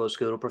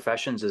musculoskeletal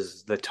professions,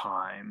 is the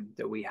time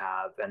that we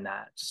have and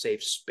that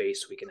safe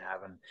space we can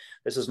have. And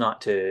this is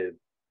not to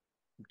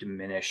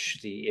diminish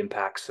the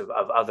impacts of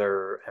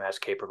other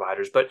MSK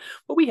providers. But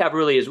what we have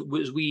really is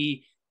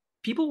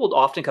people will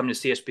often come to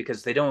see us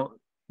because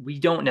we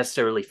don't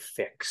necessarily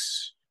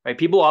fix, right?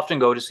 People often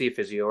go to see a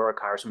physio or a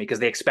chiropractor because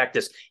they expect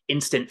this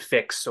instant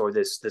fix or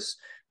this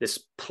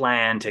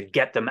plan to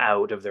get them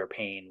out of their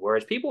pain.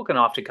 Whereas people can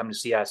often come to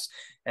see us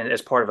and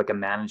as part of like a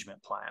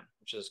management plan,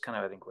 which is kind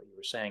of, I think, what you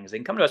were saying, is they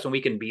can come to us and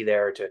we can be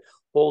there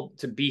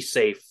to be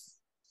safe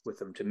with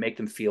them, to make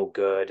them feel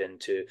good and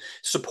to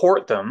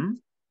support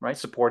them, right?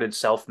 Supported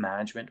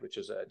self-management, which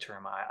is a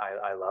term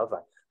I love.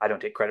 I don't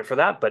take credit for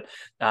that, but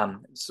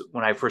so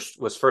when I first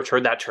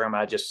heard that term,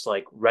 I just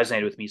like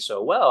resonated with me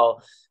so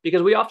well,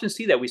 because we often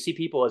see that. We see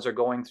people as they're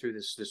going through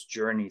this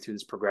journey, through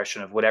this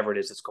progression of whatever it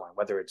is that's going,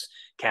 whether it's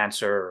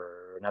cancer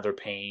or another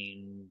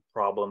pain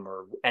problem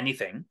or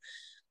anything,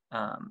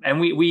 and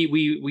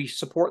we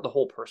support the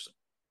whole person,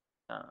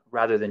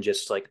 rather than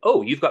just like,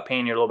 oh, you've got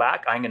pain in your low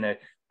back, I'm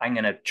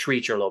gonna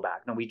treat your low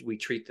back. No, we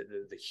treat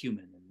the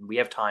human, and we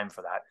have time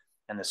for that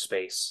and the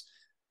space,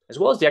 as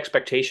well as the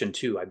expectation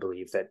too. I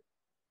believe that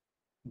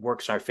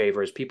works in our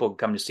favor is people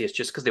come to see us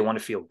just because they want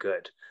to feel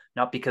good,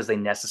 not because they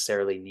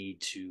necessarily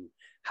need to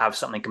have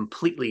something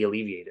completely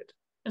alleviated.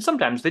 And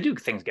sometimes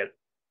things get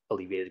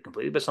alleviated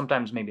completely, but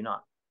sometimes maybe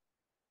not.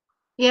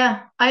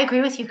 Yeah, I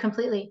agree with you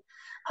completely.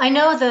 I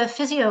know the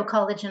Physio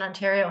College in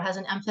Ontario has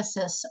an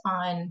emphasis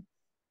on,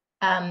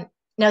 um,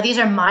 now these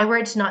are my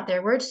words, not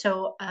their words,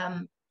 so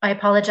I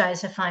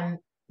apologize if I'm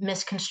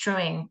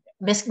misconveying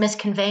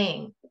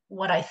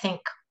what I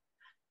think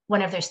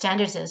one of their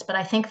standards is, but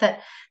I think that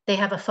they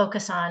have a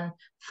focus on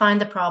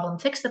find the problem,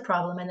 fix the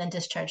problem, and then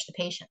discharge the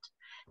patient.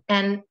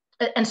 And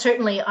and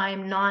certainly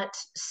I'm not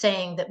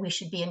saying that we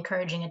should be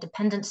encouraging a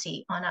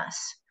dependency on us.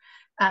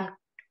 Um,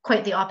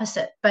 Quite the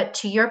opposite. But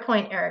to your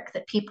point, Eric,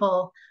 that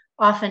people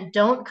often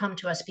don't come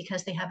to us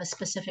because they have a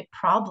specific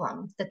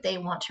problem that they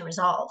want to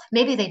resolve.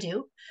 Maybe they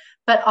do,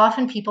 but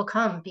often people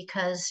come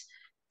because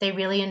they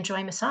really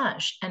enjoy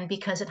massage and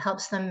because it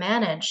helps them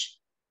manage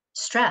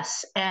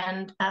stress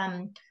and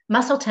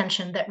muscle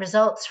tension that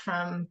results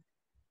from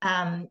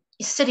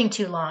sitting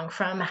too long,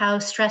 from how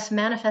stress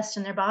manifests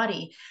in their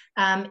body.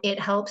 It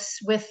helps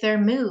with their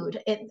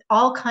mood,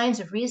 all kinds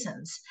of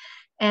reasons.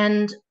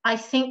 And I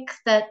think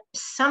that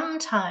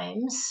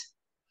sometimes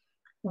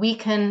we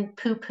can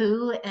poo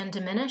poo and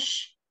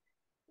diminish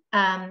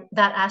that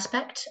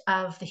aspect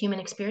of the human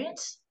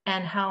experience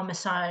and how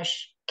massage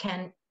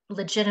can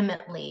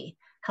legitimately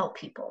help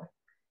people.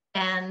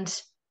 And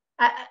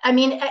I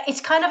mean,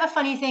 it's kind of a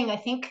funny thing. I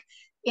think,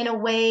 in a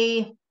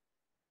way,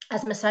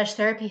 as massage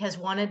therapy has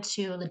wanted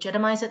to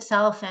legitimize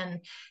itself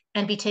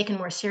and be taken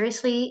more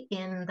seriously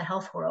in the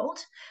health world,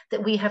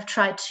 that we have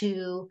tried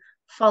to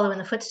follow in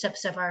the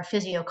footsteps of our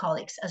physio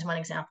colleagues, as one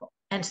example.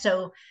 And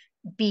so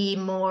be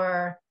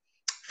more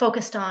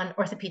focused on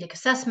orthopedic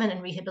assessment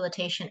and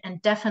rehabilitation.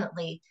 And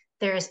definitely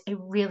there's a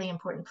really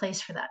important place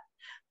for that.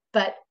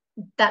 But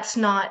that's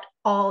not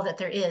all that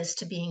there is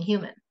to being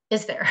human,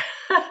 is there?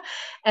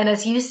 And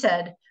as you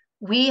said,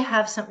 we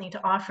have something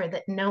to offer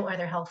that no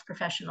other health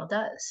professional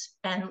does.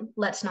 And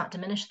let's not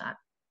diminish that.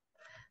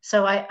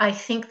 So I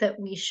think that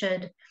we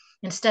should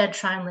instead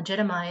try and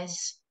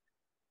legitimize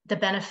the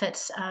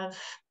benefits of,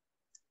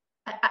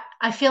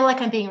 I feel like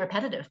I'm being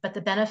repetitive, but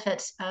the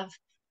benefits of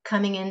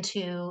coming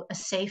into a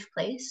safe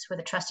place with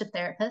a trusted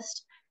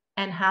therapist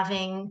and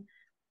having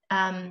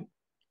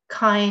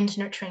kind,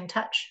 nurturing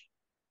touch.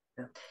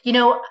 Yeah. You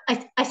know,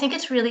 I think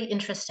it's really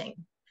interesting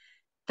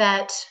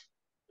that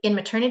in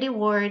maternity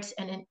wards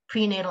and in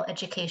prenatal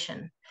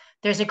education,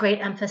 there's a great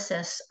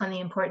emphasis on the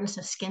importance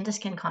of skin to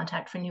skin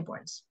contact for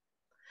newborns,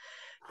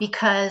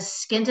 because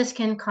skin to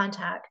skin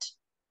contact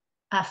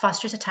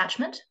fosters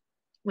attachment,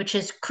 which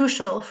is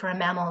crucial for a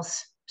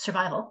mammal's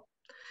survival.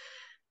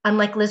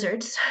 Unlike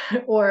lizards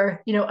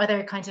or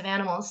other kinds of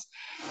animals,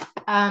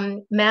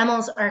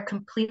 mammals are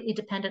completely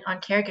dependent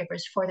on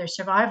caregivers for their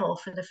survival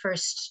for the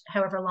first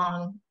however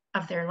long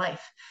of their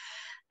life.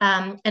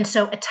 And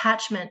so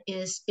attachment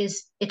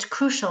it's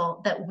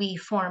crucial that we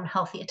form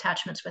healthy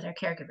attachments with our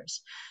caregivers.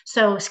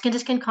 So skin to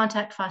skin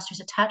contact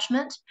fosters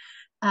attachment.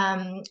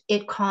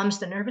 It calms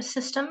the nervous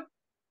system,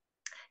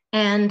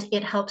 and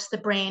it helps the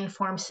brain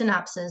form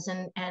synapses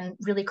and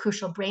really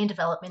crucial brain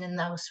development in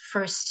those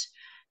first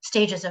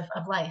stages of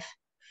life.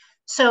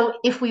 So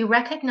if we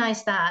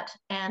recognize that,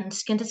 and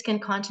skin to skin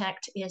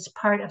contact is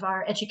part of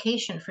our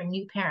education for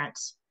new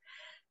parents,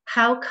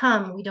 how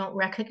come we don't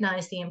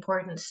recognize the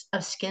importance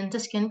of skin to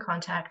skin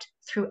contact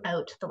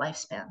throughout the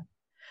lifespan?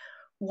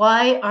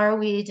 Why are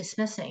we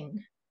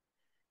dismissing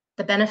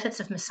the benefits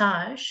of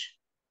massage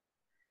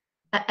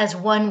as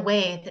one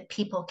way that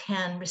people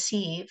can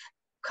receive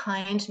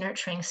kind,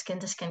 nurturing skin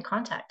to skin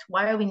contact?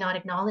 Why are we not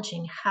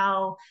acknowledging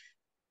how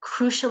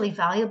crucially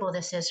valuable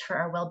this is for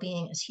our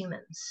well-being as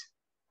humans?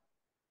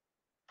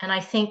 And I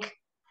think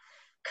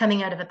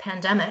coming out of a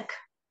pandemic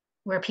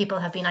where people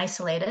have been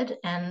isolated,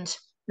 and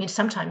I mean,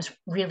 sometimes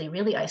really,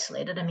 really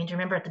isolated. I mean, do you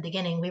remember at the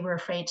beginning, we were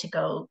afraid to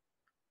go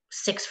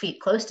 6 feet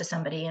close to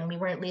somebody and we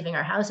weren't leaving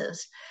our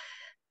houses.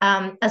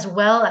 as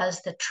well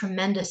as the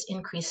tremendous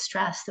increased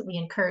stress that we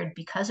incurred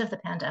because of the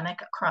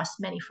pandemic across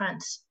many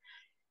fronts.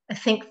 I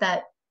think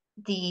that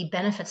the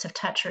benefits of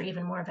touch are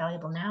even more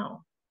valuable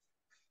now.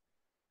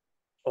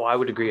 Oh, I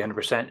would agree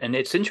 100%. And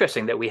it's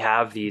interesting that we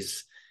have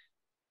these.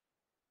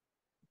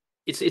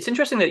 It's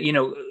interesting that,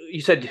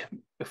 you said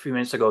a few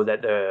minutes ago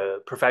that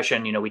the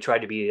profession, we tried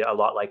to be a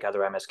lot like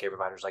other MSK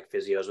providers, like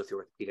physios with the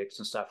orthopedics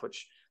and stuff,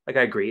 which, like,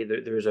 I agree,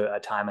 there's a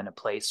time and a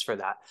place for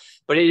that.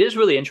 But it is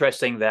really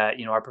interesting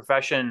that, our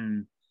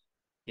profession,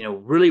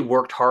 really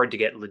worked hard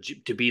to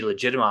to be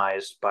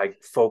legitimized by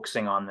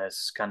focusing on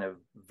this kind of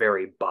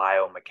very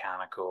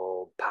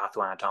biomechanical,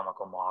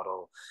 pathoanatomical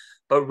model.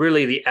 But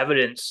really, the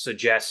evidence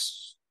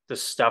suggests the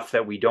stuff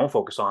that we don't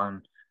focus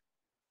on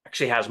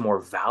actually has more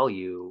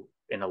value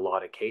in a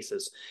lot of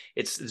cases.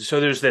 It's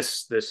so there's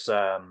this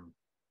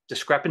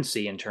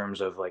discrepancy in terms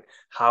of like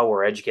how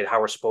we're educated, how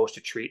we're supposed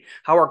to treat,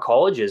 how our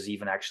colleges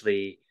even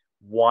actually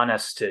want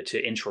us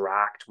to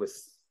interact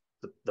with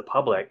the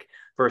public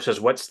versus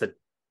what's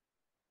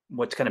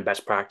kind of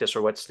best practice,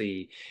 or what's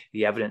the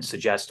evidence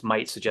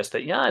might suggest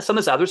that, yeah, some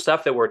of this other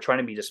stuff that we're trying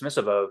to be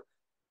dismissive of,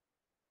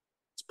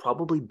 it's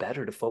probably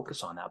better to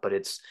focus on that. But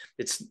it's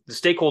the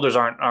stakeholders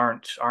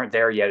aren't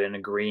there yet in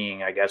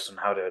agreeing, I guess, on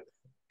how to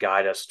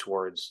guide us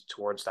towards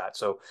that.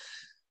 So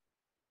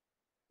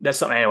that's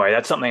something, anyway,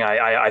 that's something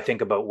I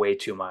think about way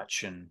too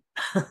much. And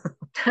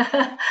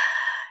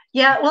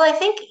yeah, well, I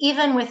think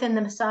even within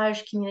the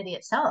massage community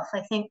itself,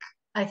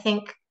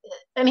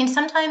 I mean,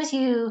 sometimes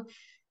you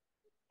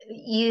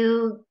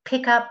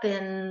pick up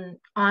in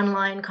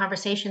online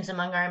conversations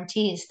among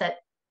RMTs that,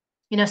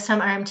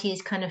 some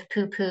RMTs kind of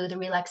poo-poo the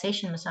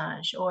relaxation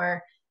massage,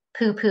 or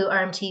poo-poo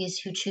RMTs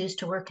who choose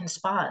to work in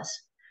spas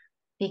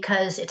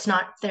because it's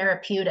not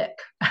therapeutic.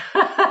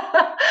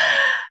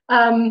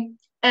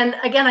 And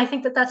again, I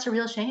think that that's a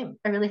real shame.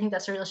 I really think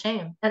that's a real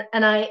shame.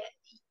 And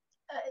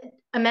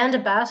Amanda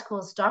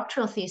Baskell's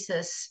doctoral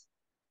thesis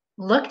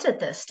looked at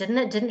this, didn't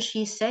it? Didn't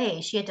she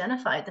say, she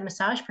identified the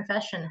massage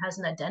profession has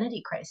an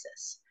identity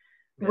crisis,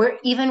 where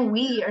even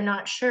we are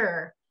not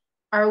sure,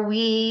 are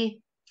we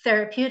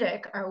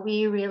therapeutic? Are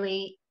we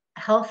really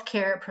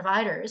healthcare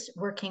providers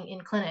working in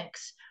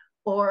clinics?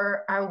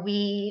 Or are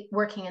we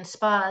working in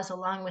spas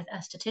along with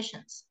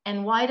estheticians?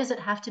 And why does it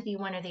have to be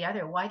one or the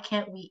other? Why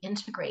can't we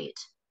integrate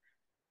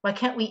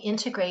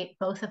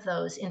both of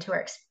those into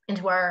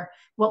our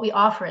what we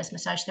offer as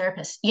massage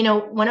therapists?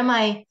 One of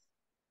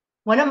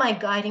my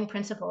guiding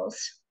principles,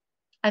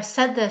 I've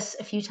said this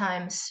a few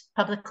times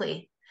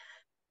publicly,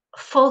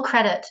 full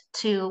credit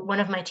to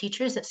one of my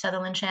teachers at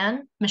Sutherland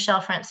Chan,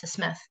 Michelle Francis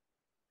Smith.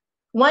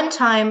 One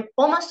time,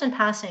 almost in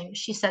passing,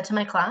 she said to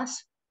my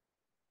class,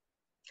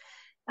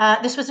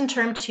 this was in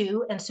term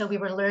 2, and so we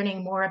were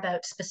learning more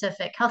about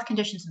specific health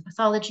conditions and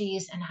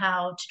pathologies and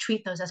how to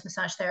treat those as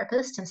massage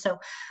therapists. And so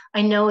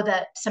I know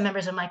that some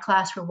members of my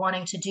class were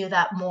wanting to do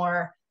that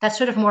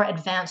sort of more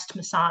advanced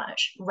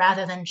massage,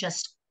 rather than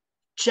just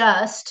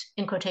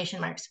in quotation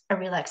marks, a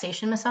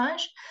relaxation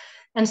massage.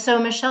 And so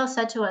Michelle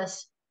said to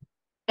us,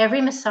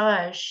 every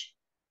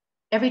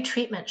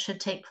treatment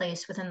should take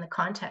place within the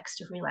context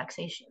of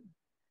relaxation,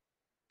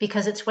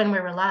 because it's when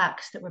we're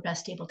relaxed that we're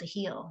best able to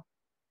heal.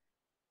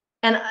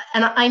 And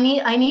I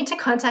need to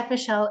contact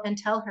Michelle and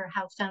tell her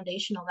how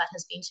foundational that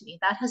has been to me.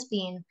 That has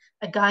been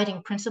a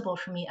guiding principle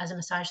for me as a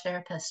massage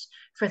therapist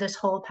for this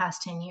whole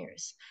past 10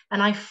 years.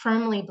 And I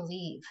firmly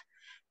believe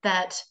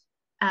that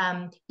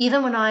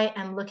even when I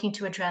am looking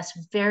to address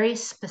very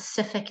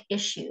specific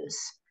issues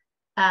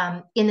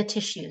in the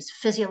tissues,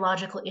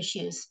 physiological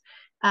issues,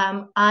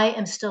 I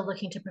am still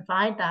looking to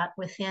provide that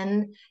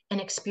within an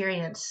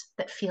experience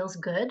that feels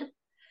good,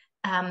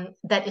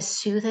 that is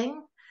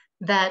soothing,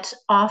 that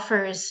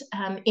offers,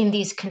 in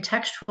these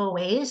contextual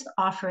ways,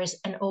 offers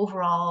an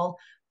overall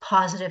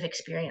positive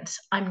experience.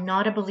 I'm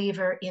not a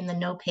believer in the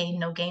no pain,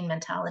 no gain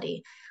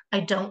mentality. I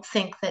don't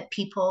think that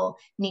people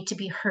need to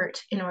be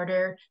hurt in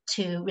order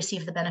to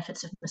receive the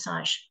benefits of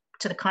massage.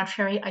 To the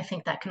contrary, I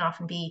think that can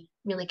often be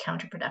really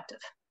counterproductive.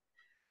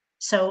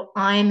 So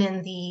I'm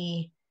in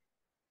the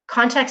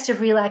context of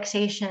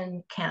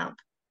relaxation camp,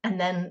 and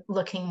then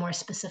looking more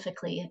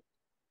specifically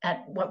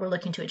at what we're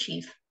looking to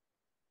achieve.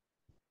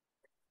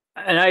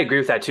 And I agree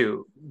with that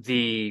too.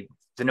 The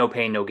no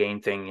pain, no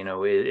gain thing,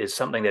 is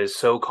something that is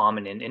so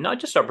common in not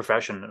just our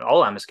profession,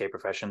 all MSK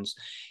professions,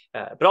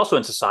 but also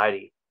in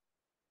society.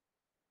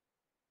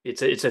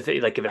 It's a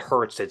thing, like if it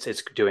hurts,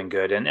 it's doing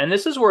good. And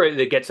this is where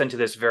it gets into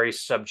this very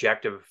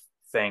subjective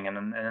thing. And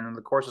in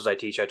the courses I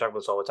teach, I talk about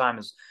this all the time,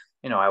 is,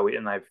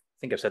 I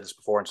think I've said this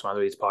before in some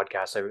other of these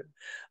podcasts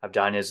I've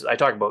done, is I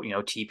talk about,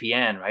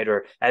 TPN, right?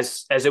 Or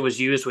as it was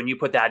used when you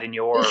put that in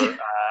your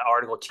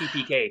article,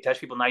 TPK,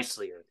 touch people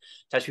nicely, or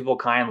touch people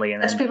kindly.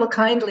 And touch people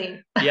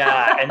kindly.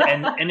 Yeah.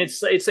 And it's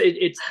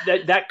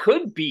that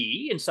could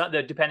be, in some,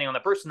 depending on the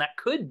person, that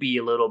could be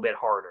a little bit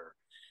harder.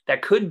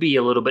 That could be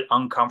a little bit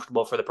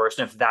uncomfortable for the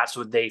person if that's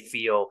what they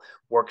feel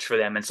works for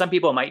them. And some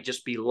people might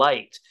just be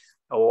light,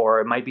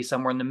 or it might be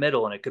somewhere in the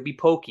middle, and it could be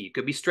pokey, it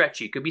could be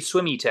stretchy, it could be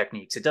swimmy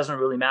techniques. It doesn't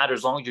really matter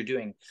as long as you're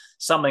doing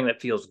something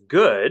that feels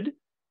good.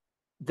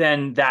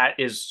 then that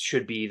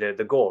should be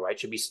the goal, right?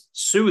 Should be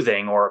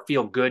soothing or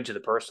feel good to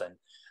the person.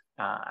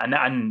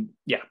 And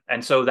yeah,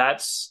 and so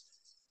that's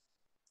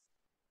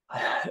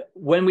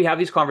when we have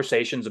these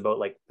conversations about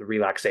like the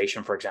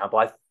relaxation, for example.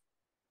 I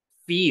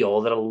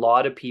feel that a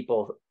lot of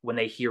people, when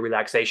they hear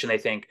relaxation, they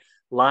think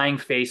lying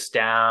face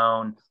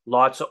down,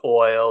 lots of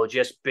oil,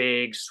 just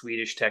big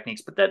Swedish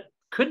techniques. But that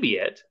could be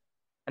it.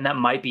 And that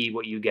might be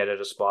what you get at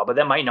a spa, but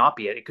that might not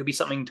be it. It could be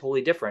something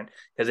totally different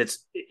because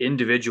it's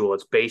individual,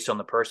 it's based on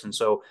the person.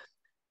 So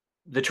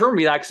the term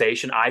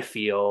relaxation, I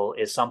feel,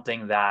 is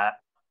something that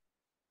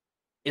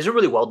isn't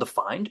really well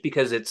defined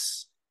because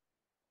it's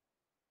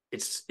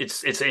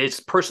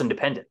person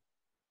dependent,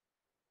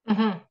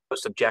 Mm-hmm.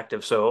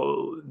 subjective.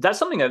 So that's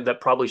something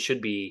that probably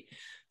should be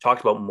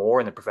talked about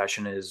more in the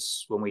profession,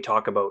 is when we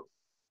talk about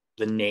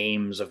the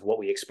names of what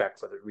we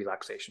expect for the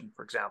relaxation,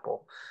 for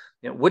example.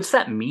 What's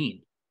that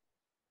mean?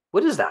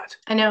 What is that?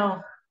 I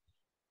know.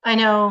 I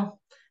know.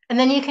 And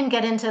then you can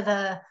get into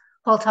the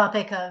whole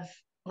topic of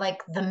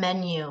like the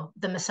menu,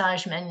 the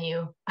massage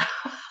menu.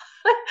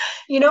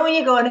 You know, when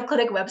you go on a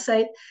clinic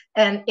website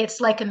and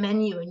it's like a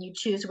menu and you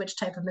choose which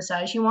type of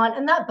massage you want,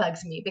 and that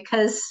bugs me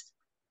because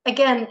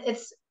again,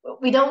 it's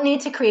we don't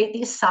need to create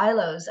these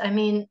silos. I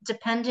mean,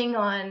 depending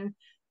on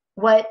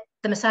what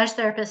the massage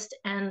therapist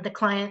and the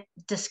client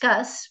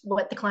discuss,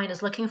 what the client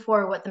is looking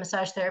for, what the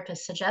massage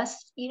therapist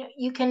suggests, you know,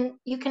 you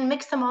can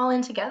mix them all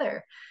in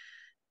together.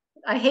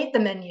 I hate the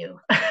menu.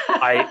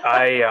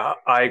 I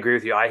agree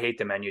with you. I hate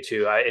the menu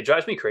too. It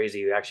drives me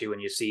crazy actually when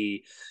you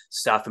see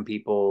stuff and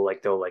people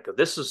like they'll like,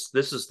 this is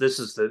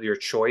your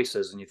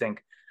choices, and you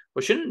think,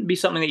 well, shouldn't it be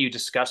something that you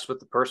discuss with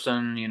the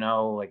person?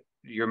 Like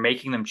you're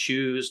making them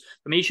choose.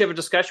 I mean, you should have a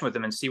discussion with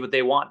them and see what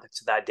they want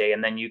that day,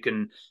 and then you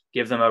can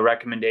give them a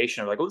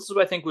recommendation of like, well, this is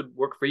what I think would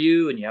work for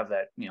you, and you have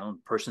that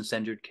person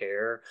centered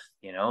care.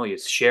 You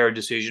share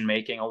decision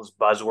making, all those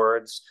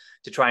buzzwords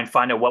to try and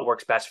find out what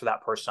works best for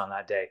that person on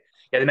that day.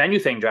 Yeah, the menu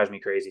thing drives me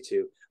crazy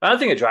too. Another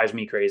thing that drives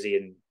me crazy,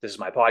 and this is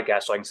my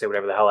podcast, so I can say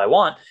whatever the hell I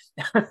want,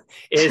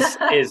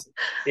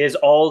 is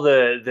all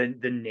the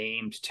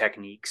named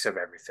techniques of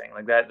everything.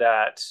 Like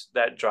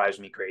that drives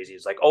me crazy.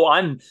 It's like, oh,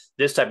 I'm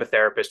this type of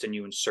therapist, and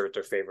you insert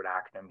their favorite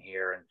acronym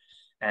here,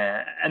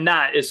 and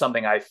that is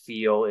something I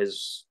feel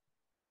is,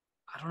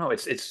 I don't know,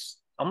 it's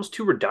almost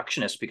too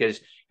reductionist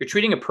because you're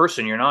treating a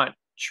person, you're not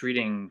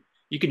treating.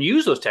 You can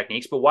use those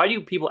techniques, but why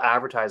do people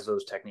advertise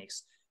those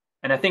techniques?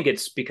 And I think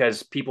it's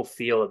because people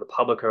feel that the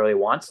public really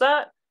wants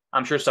that.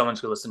 I'm sure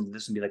someone's going to listen to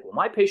this and be like, well,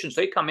 my patients,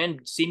 they come in,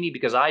 see me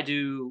because I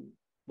do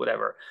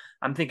whatever.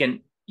 I'm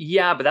thinking,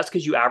 yeah, but that's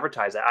because you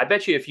advertise that. I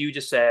bet you if you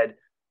just said,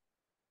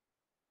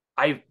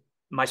 I,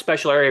 my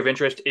special area of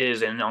interest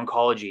is in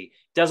oncology,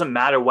 doesn't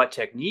matter what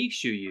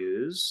techniques you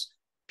use,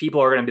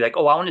 people are going to be like,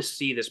 oh, I want to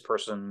see this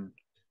person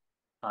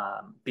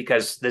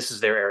because this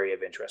is their area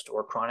of interest,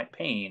 or chronic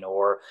pain,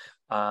 or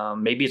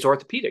maybe it's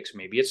orthopedics,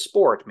 maybe it's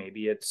sport,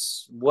 maybe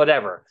it's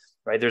whatever,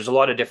 right? There's a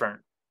lot of different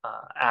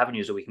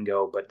avenues that we can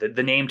go, but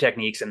the name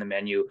techniques and the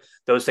menu,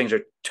 those things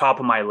are top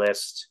of my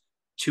list.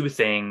 Two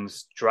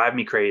things drive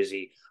me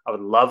crazy. I would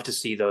love to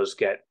see those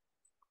get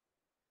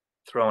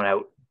thrown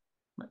out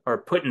or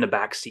put in the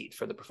back seat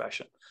for the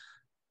profession.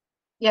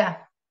 Yeah,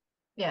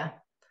 yeah.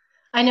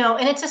 I know.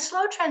 And it's a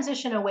slow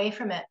transition away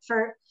from it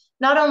for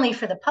not only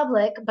for the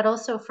public, but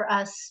also for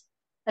us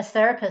as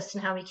therapists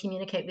and how we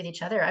communicate with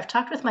each other. I've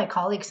talked with my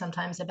colleagues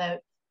sometimes about,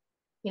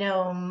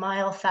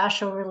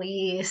 myofascial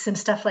release and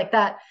stuff like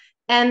that.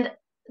 And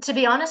to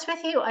be honest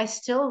with you, I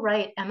still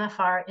write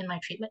MFR in my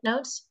treatment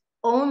notes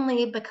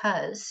only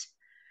because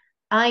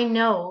I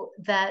know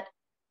that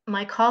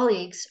my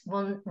colleagues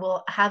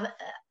will have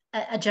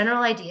a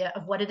general idea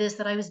of what it is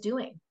that I was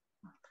doing.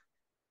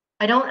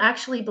 I don't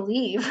actually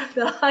believe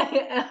that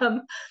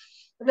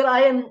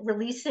I am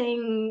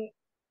releasing,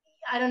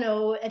 I don't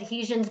know,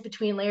 adhesions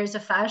between layers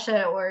of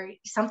fascia or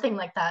something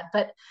like that.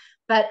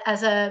 But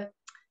as a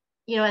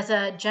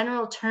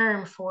general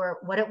term for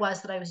what it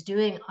was that I was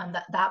doing on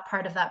that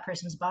part of that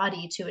person's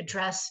body to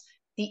address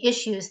the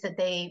issues that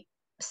they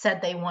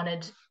said they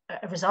wanted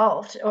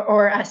resolved,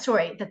 or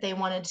sorry, that they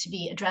wanted to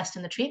be addressed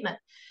in the treatment.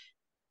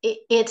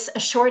 It's a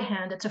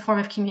shorthand, it's a form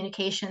of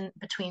communication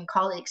between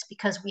colleagues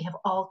because we have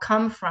all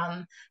come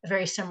from a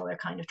very similar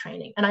kind of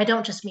training. And I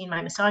don't just mean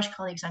my massage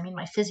colleagues, I mean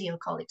my physio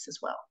colleagues as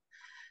well.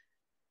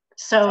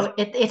 So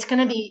it's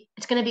going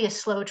to be a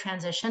slow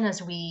transition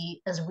as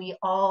we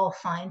all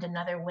find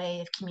another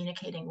way of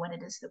communicating what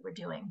it is that we're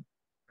doing.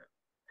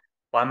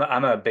 Well,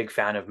 I'm a big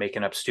fan of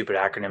making up stupid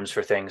acronyms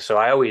for things. So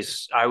I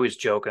always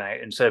joke,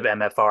 and instead of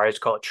MFR, I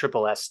just call it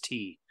triple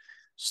ST,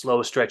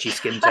 slow stretchy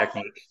skin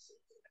technique.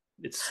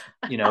 That's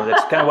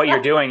kind of what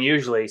you're doing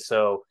usually.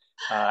 So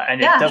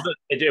and it Yeah. doesn't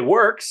it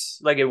works,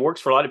 like it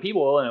works for a lot of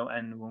people.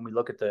 And when we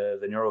look at the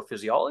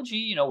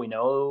neurophysiology, we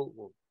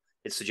know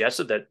it's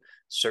suggested that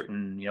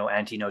certain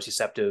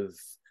anti-nociceptive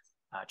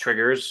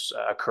triggers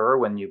occur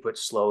when you put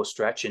slow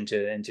stretch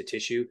into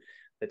tissue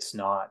that's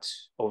not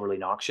overly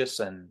noxious.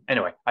 And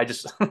anyway, I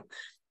just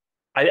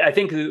I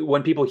think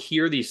when people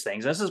hear these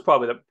things, and this is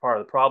probably the part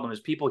of the problem, is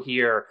people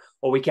hear,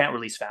 oh, we can't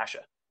release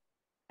fascia.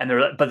 And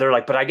they're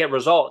like, but I get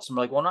results. I'm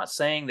like, well, I'm not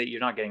saying that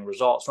you're not getting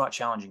results. We're not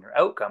challenging your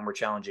outcome. We're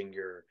challenging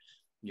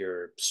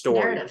your story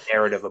or Narrative.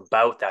 narrative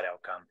about that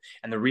outcome.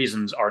 And the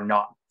reasons are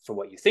not for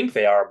what you think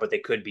they are, but they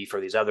could be for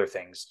these other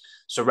things.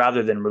 So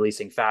rather than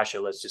releasing fascia,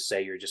 let's just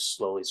say you're just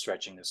slowly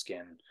stretching the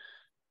skin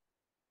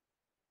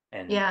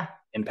and Yeah.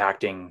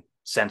 impacting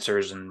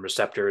sensors and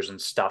receptors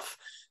and stuff.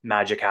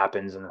 Magic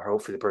happens, and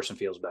hopefully the person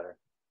feels better.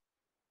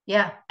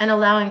 Yeah. And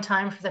allowing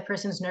time for the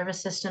person's nervous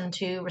system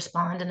to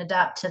respond and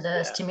adapt to the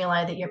Yeah.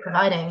 stimuli that you're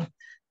providing.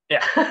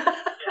 Yeah.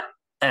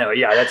 Anyway,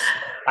 yeah, that's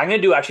I'm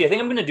gonna do actually. I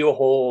think I'm gonna do a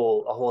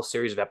whole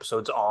series of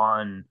episodes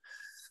on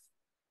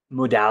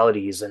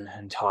modalities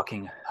and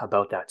talking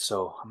about that.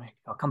 So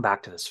I'll come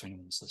back to this for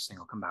anyone's listening.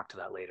 I'll come back to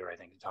that later. I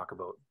think to talk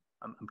about.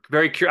 I'm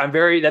very curious. I'm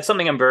very. That's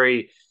something I'm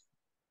very.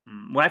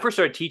 When I first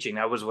started teaching,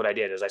 that was what I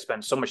did. Is I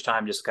spent so much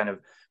time just kind of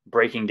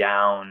breaking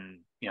down,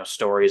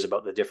 stories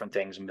about the different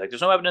things and be like,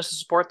 "There's no evidence to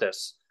support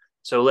this."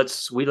 So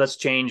let's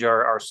change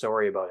our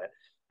story about it,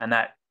 and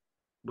that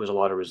was a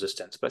lot of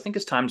resistance. But I think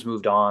as time's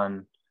moved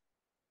on,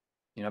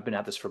 I've been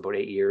at this for about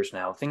 8 years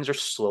now. Things are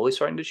slowly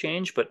starting to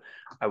change, but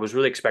I was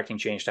really expecting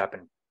change to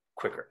happen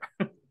quicker.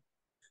 But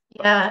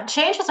Yeah.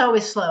 Change is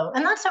always slow,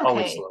 and that's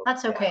always okay. slow.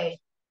 That's Yeah. okay.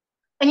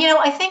 And,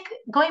 I think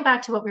going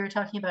back to what we were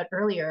talking about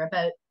earlier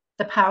about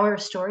the power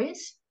of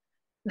stories,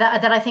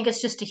 that I think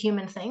it's just a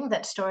human thing,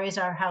 that stories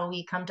are how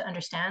we come to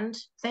understand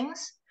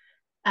things.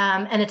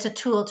 And it's a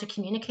tool to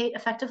communicate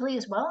effectively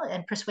as well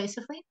and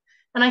persuasively.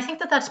 And I think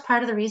that that's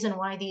part of the reason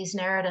why these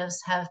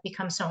narratives have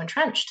become so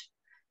entrenched,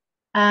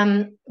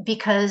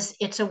 because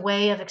it's a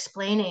way of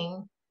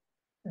explaining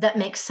that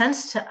makes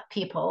sense to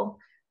people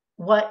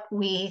what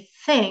we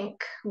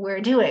think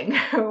we're doing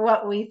or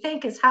what we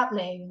think is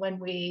happening when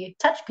we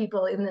touch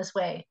people in this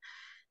way.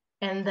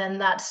 And then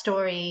that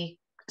story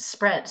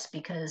spreads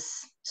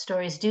because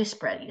stories do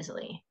spread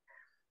easily.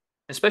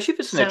 Especially if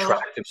it's an So,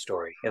 attractive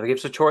story. If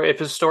it's a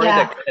story that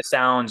yeah, kind of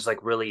sounds like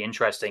really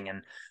interesting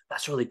and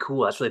that's really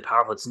cool, that's really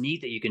powerful. It's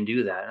neat that you can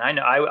do that. And I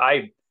know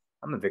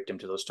I'm a victim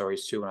to those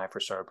stories too when I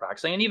first started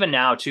practicing. And even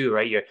now too,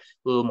 right? You're a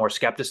little more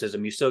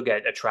skepticism. You still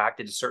get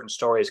attracted to certain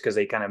stories because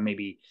they kind of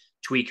maybe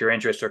tweak your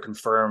interest or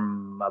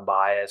confirm a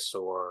bias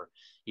or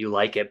you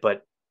like it.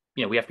 But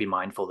we have to be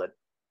mindful that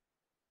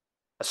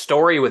a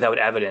story without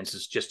evidence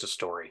is just a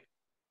story.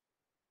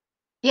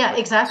 yeah, Right?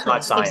 It's not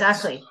exactly, science.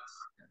 exactly.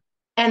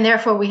 And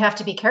therefore, we have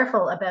to be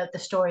careful about the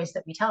stories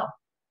that we tell.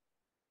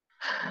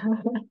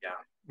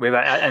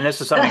 Yeah. And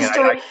this is something that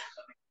Story,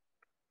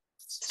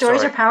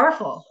 stories sorry, are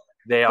powerful,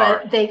 they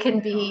are. but they can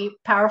be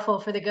powerful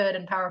for the good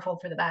and powerful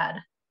for the bad.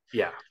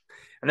 Yeah.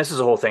 And this is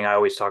the whole thing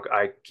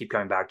I keep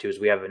coming back to is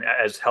we have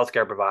as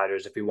healthcare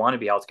providers, if we want to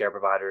be healthcare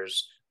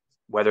providers,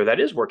 whether that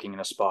is working in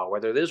a spa,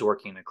 whether it is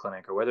working in a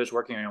clinic, or whether it's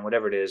working in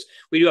whatever it is,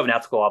 we do have an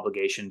ethical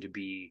obligation to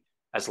be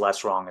as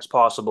less wrong as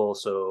possible.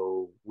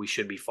 So we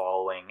should be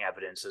following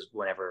evidences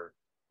whenever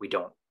we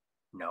don't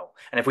know.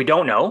 And if we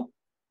don't know,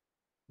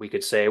 we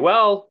could say,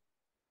 well,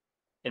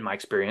 in my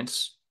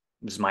experience,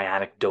 this is my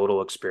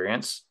anecdotal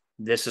experience.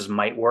 This is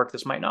might work,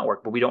 this might not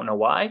work, but we don't know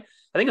why.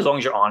 I think as long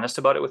as you're honest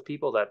about it with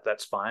people,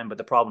 that's fine. But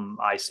the problem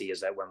I see is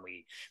that when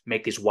we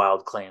make these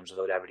wild claims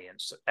without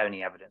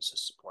any evidence to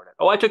support it.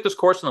 Oh, I took this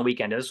course on the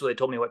weekend, and this is what they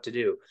told me what to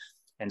do,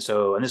 and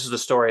this is the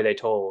story they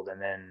told,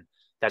 and then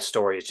that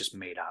story is just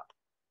made up.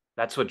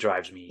 That's what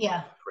drives me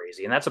Yeah,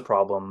 crazy, and that's a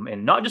problem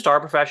in not just our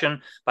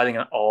profession, but I think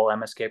in all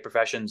MSK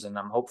professions. And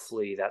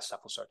hopefully that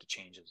stuff will start to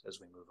change as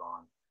we move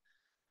on.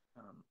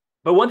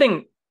 But one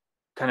thing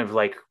kind of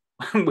like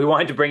we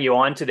wanted to bring you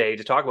on today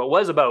to talk about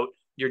was about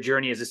your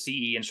journey as a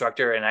CE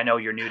instructor, and I know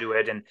you're new to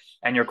it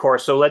and your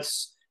course. So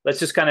let's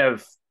just kind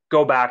of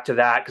go back to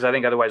that because I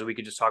think otherwise we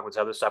could just talk about this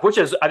other stuff, which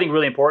is I think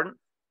really important.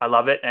 I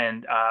love it,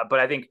 and but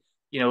I think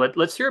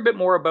let's hear a bit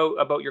more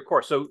about your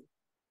course. So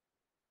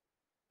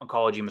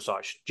oncology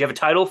massage. Do you have a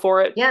title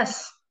for it?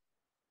 yes.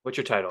 What's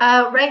your title?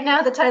 Right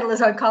now, the title is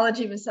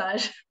Oncology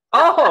Massage.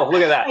 Oh,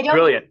 look at I that! don't,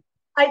 Brilliant.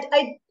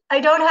 I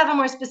don't have a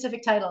more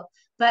specific title,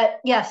 but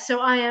yes. So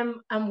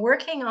I'm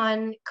working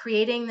on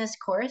creating this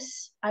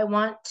course. I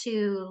want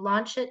to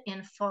launch it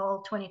in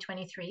fall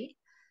 2023.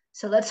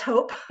 So let's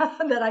hope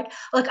that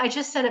look. I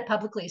just said it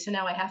publicly, so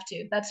now I have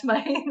to. That's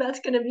my that's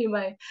going to be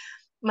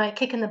my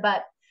kick in the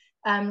butt,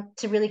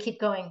 to really keep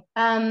going.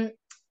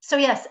 So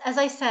yes, as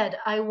I said,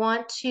 what I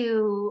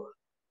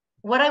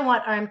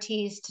want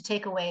RMTs to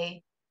take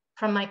away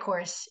from my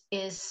course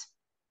is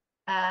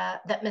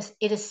that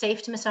it is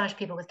safe to massage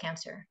people with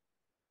cancer.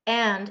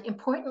 And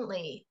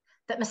importantly,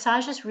 that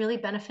massage is really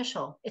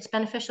beneficial. It's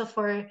beneficial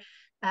for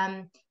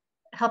um,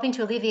 helping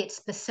to alleviate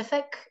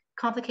specific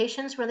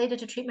complications related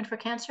to treatment for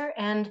cancer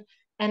and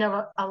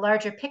a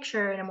larger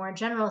picture in a more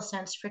general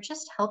sense for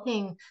just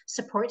helping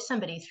support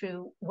somebody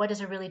through what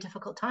is a really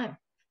difficult time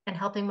and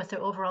helping with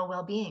their overall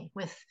well-being,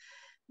 with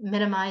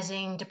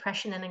minimizing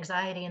depression and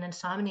anxiety and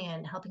insomnia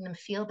and helping them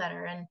feel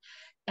better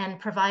and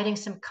providing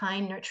some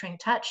kind nurturing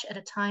touch at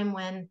a time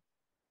when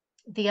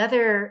the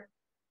other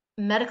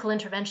medical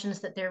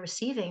interventions that they're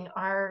receiving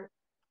are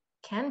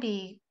can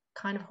be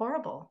kind of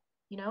horrible.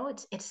 You know,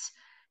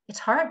 it's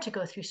hard to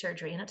go through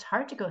surgery, and it's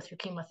hard to go through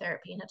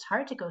chemotherapy, and it's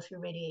hard to go through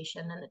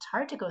radiation, and it's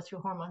hard to go through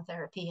hormone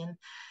therapy.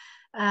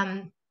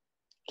 And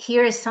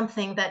here is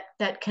something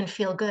that can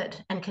feel good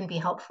and can be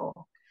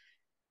helpful.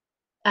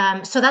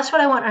 So that's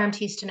what I want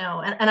RMTs to know.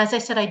 And as I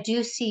said, I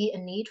do see a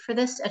need for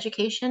this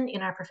education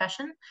in our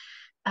profession.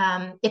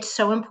 It's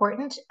so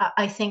important.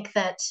 I think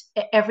that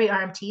every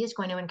RMT is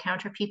going to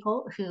encounter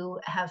people who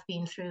have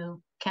been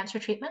through cancer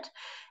treatment.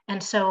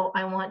 And so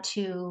I want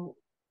to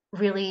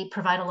really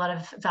provide a lot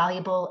of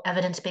valuable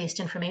evidence-based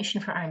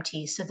information for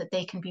RMTs so that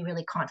they can be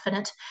really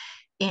confident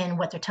in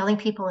what they're telling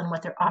people and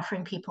what they're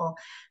offering people,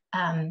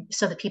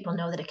 so that people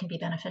know that it can be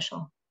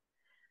beneficial.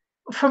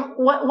 From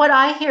what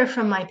I hear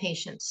from my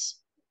patients,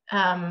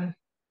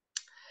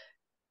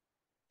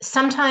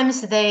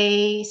 sometimes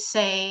they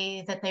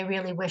say that they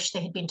really wish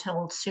they had been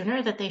told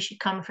sooner that they should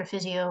come for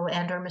physio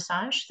and or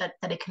massage, that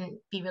it can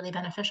be really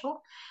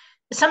beneficial.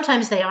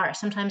 Sometimes they are.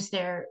 Sometimes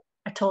they're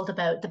told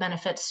about the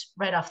benefits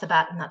right off the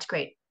bat, and that's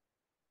great.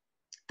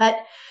 But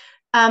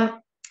and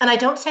I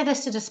don't say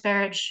this to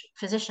disparage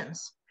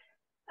physicians,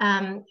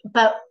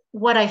 but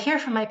what I hear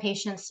from my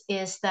patients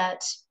is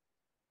that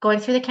going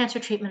through the cancer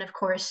treatment, of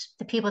course,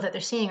 the people that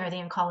they're seeing are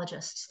the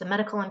oncologists, the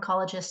medical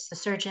oncologists, the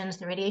surgeons,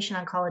 the radiation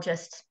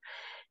oncologists.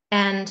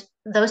 And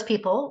those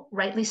people,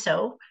 rightly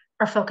so,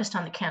 are focused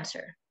on the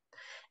cancer.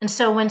 And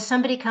so when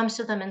somebody comes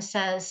to them and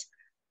says,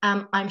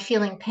 I'm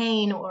feeling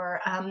pain, or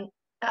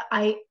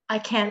I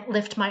can't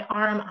lift my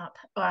arm up,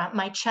 or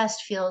my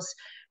chest feels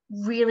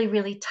really,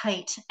 really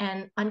tight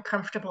and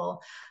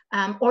uncomfortable,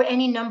 or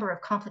any number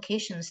of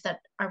complications that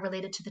are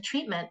related to the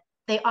treatment,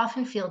 they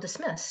often feel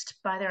dismissed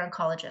by their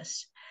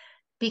oncologist,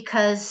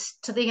 because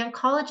to the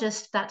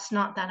oncologist, that's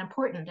not that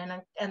important.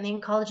 And the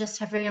oncologists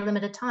have very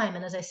limited time.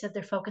 And as I said,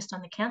 they're focused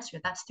on the cancer.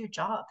 That's their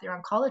job. They're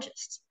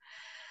oncologists.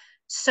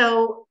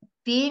 So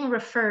being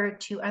referred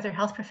to other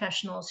health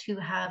professionals who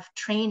have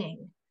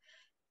training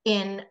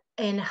in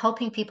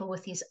helping people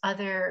with these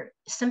other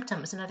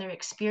symptoms and other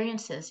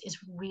experiences is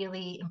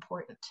really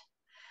important.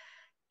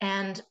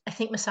 And I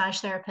think massage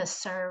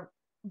therapists are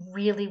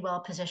really well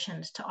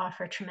positioned to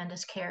offer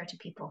tremendous care to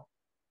people.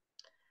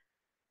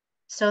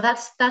 So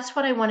that's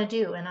what I want to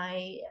do. And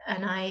I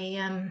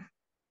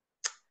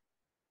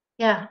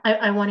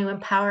want to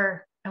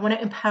empower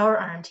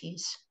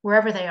RMTs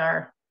wherever they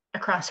are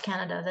across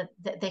Canada,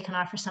 that they can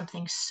offer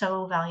something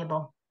so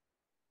valuable.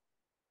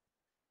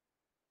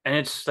 And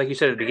it's like you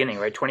said at the beginning,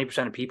 right?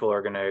 20% of people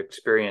are going to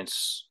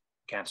experience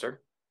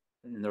cancer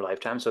in their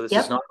lifetime. So this is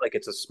Yep. not like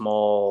it's a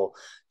small,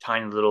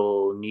 tiny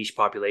little niche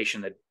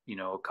population that,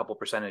 a couple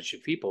percentage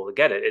of people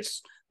get it.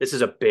 This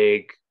is a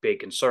big, big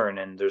concern.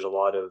 And there's a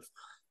lot of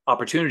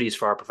opportunities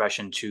for our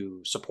profession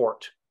to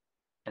support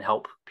and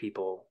help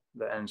people.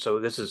 And so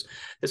this is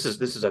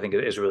I think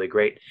is really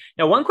great.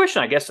 Now, one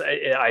question I guess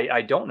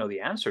I don't know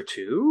the answer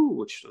to,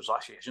 which was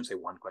actually, I shouldn't say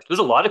one question. There's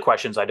a lot of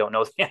questions I don't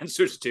know the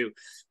answers to,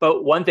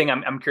 but one thing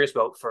I'm curious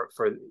about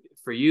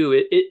for you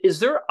is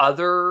there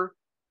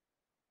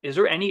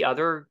any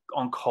other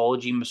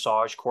oncology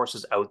massage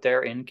courses out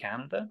there in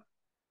Canada?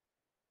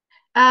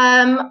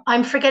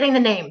 I'm forgetting the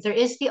name. There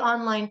is the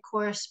online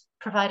course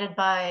provided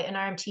by an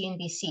RMT in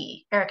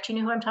BC. Eric, do you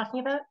know who I'm talking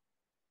about?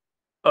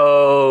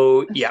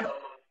 Oh, yeah.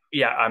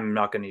 Yeah, I'm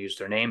not going to use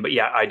their name, but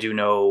yeah, I do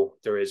know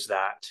there is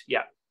that.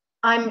 Yeah.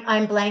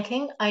 I'm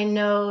blanking. I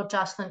know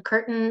Jocelyn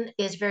Curtin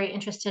is very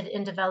interested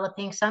in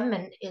developing some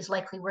and is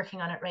likely working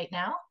on it right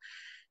now.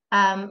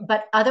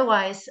 But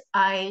otherwise,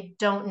 I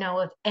don't know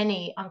of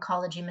any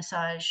oncology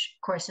massage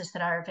courses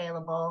that are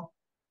available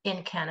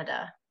in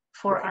Canada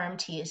for Right.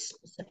 RMTs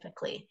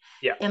specifically.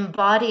 Yeah.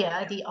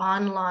 Embodia, the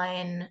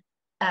online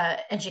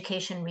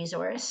education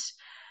resource,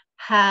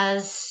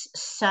 has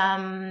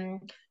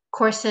some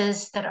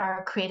courses that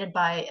are created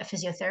by a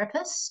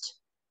physiotherapist,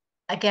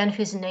 again,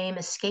 whose name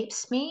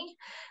escapes me,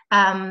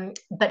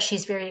 but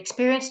she's very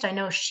experienced. I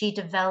know she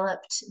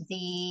developed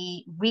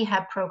the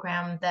rehab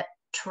program that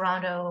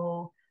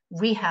Toronto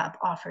Rehab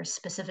offers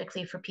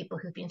specifically for people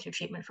who've been through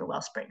treatment for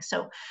Wellspring.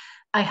 So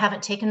I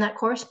haven't taken that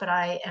course, but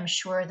I am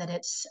sure that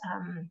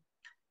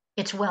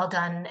it's well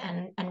done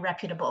and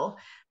reputable.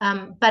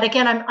 But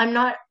again, I'm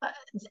not.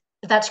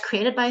 That's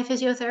created by a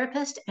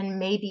physiotherapist and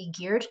maybe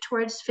geared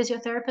towards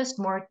physiotherapists,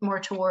 more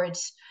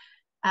towards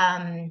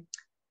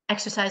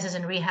exercises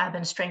and rehab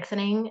and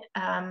strengthening.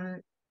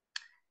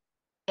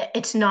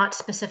 It's not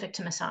specific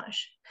to massage.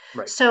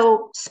 Right.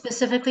 So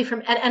specifically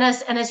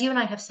as you and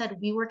I have said,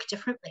 we work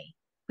differently.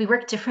 We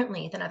work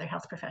differently than other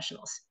health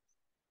professionals,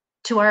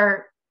 to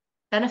our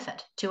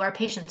benefit, to our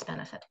patients'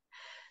 benefit.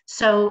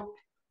 So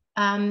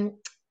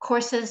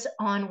courses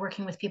on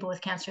working with people with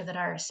cancer that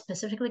are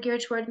specifically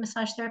geared toward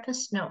massage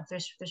therapists, no,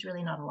 there's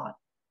really not a lot.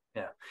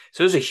 Yeah.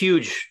 So there's a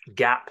huge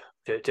gap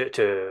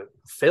to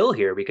fill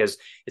here because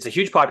it's a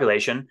huge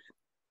population.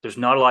 There's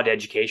not a lot of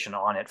education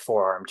on it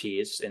for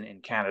RMTs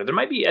in Canada. There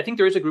might be, I think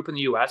there is a group in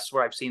the US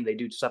where I've seen they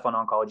do stuff on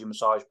oncology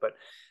massage, but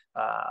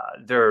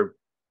they're,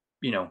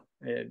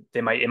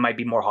 it might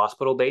be more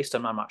hospital based.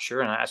 I'm not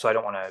sure. So I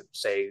don't want to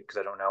say because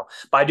I don't know,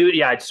 but I do.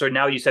 Yeah. So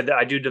now you said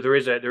that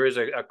there is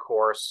a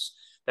course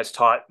that's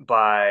taught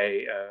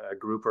by a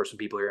group or some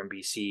people here in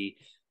BC.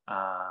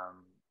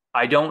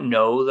 I don't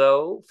know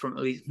though, from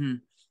at least,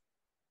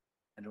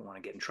 I don't want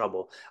to get in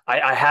trouble.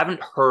 I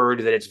haven't heard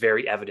that it's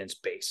very evidence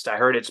based. I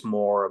heard it's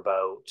more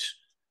about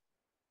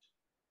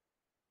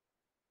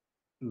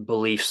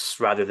beliefs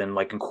rather than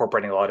like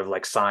incorporating a lot of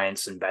like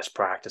science and best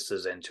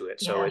practices into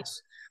it. So Yeah.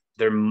 it's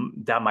there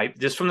that might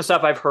just from the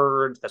stuff I've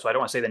heard. That's why I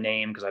don't want to say the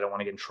name because I don't want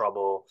to get in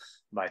trouble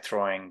by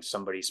throwing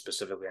somebody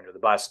specifically under the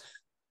bus.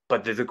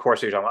 But the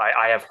course you're talking about,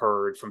 I have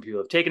heard from people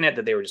who have taken it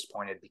that they were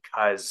disappointed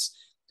because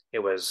it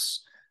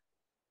was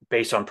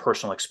based on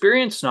personal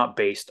experience, not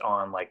based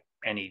on like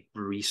any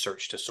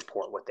research to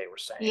support what they were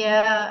saying.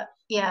 Yeah.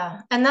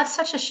 Yeah. And that's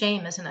such a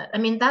shame, isn't it? I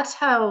mean, that's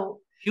how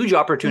Huge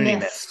opportunity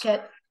myths missed.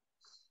 get,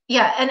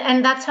 yeah,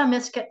 and that's how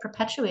myths get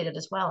perpetuated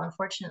as well,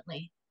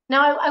 unfortunately.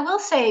 Now, I will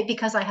say,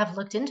 because I have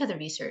looked into the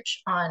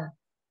research on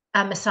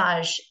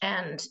massage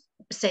and,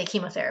 say,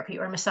 chemotherapy,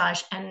 or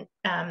massage and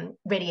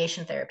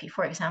radiation therapy,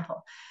 for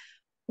example,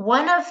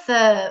 one of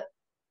the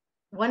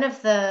one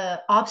of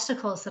the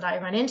obstacles that I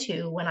run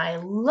into when I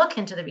look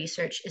into the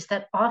research is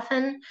that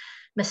often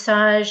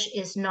massage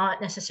is not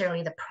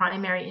necessarily the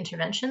primary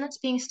intervention that's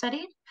being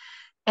studied,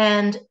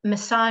 and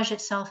massage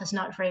itself is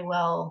not very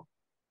well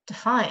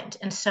defined.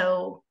 And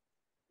so,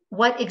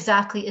 what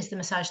exactly is the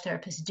massage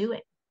therapist doing?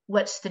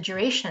 What's the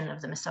duration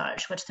of the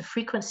massage? What's the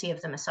frequency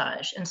of the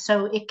massage? And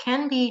so, it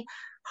can be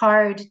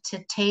hard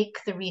to take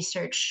the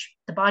research,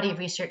 the body of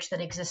research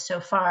that exists so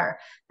far,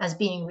 as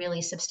being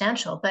really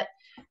substantial. But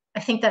I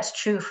think that's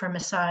true for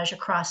massage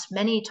across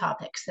many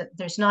topics, that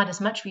there's not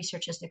as much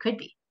research as there could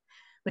be,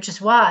 which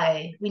is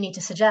why we need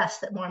to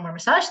suggest that more and more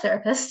massage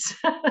therapists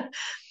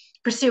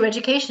pursue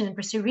education and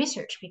pursue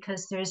research,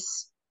 because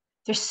there's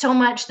so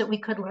much that we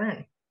could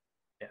learn.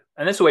 Yeah.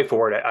 And that's the way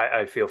forward.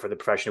 I feel for the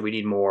profession, we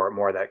need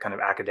more of that kind of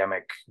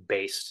academic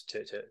base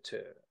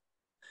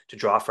to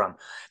draw from.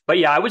 But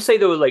yeah, I would say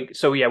though, like,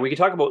 so yeah, we could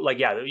talk about like,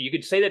 yeah, you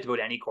could say that about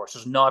any course.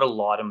 There's not a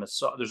lot of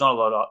there's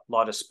not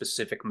lot of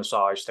specific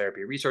massage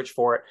therapy research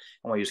for it.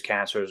 And we'll use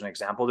cancer as an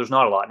example. There's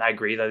not a lot. And I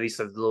agree that at least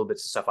the little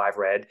bits of stuff I've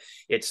read,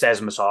 it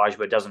says massage,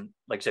 but it doesn't,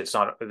 like I said, it's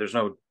not, there's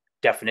no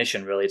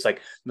definition really. It's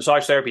like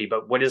massage therapy,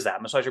 but what is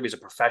that? Massage therapy is a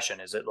profession.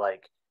 Is it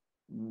like,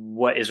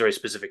 what is there a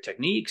specific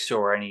techniques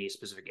or any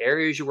specific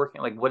areas you're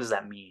working? Like, what does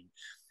that mean?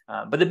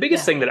 But the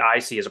biggest Yeah. thing that I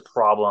see as a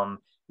problem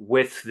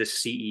with the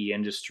CE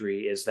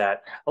industry is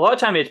that a lot of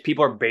time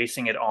people are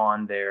basing it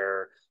on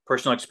their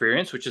personal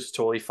experience, which is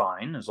totally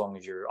fine as long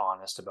as you're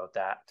honest about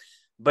that.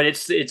 But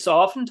it's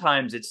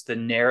oftentimes it's the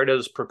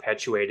narratives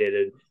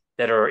perpetuated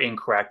that are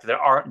incorrect, that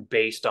aren't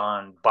based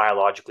on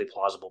biologically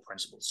plausible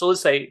principles. So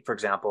let's say, for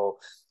example,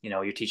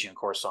 you're teaching a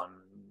course on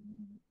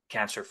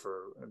cancer,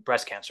 for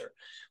breast cancer,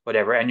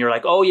 whatever, and you're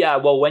like, oh yeah,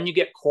 well, when you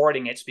get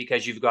cording, it's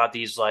because you've got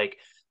these like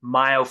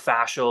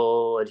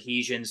myofascial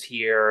adhesions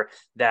here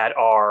that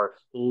are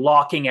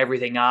locking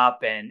everything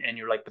up, and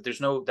you're like, but there's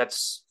no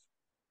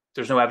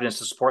evidence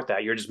to support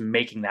that. You're just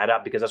making that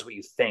up because that's what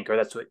you think, or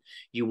that's what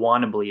you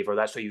want to believe, or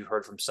that's what you've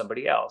heard from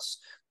somebody else.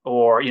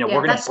 Or we're Yeah,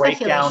 going to that's break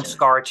down speculation.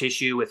 scar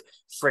tissue with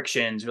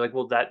frictions. You're like,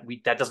 well,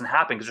 that doesn't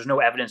happen because there's no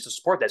evidence to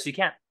support that.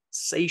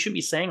 So you shouldn't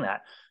be saying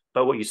that.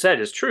 But what you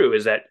said is true,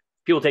 is that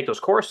people take those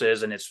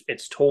courses and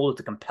it's told with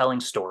a compelling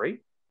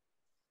story,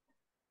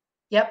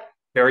 Yep.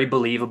 very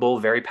believable,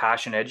 very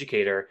passionate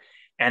educator.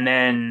 And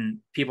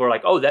then people are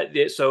like, oh,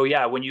 so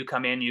yeah, when you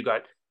come in, you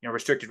got,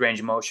 restricted range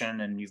of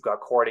motion and you've got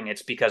cording,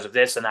 it's because of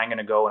this. And I'm going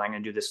to go and I'm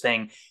going to do this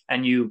thing.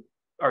 And you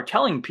are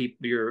telling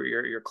people,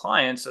 your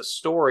clients, a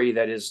story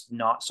that is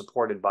not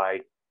supported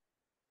by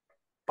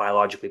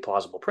biologically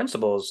plausible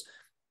principles.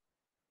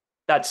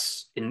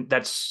 That's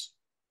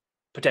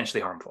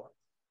potentially harmful.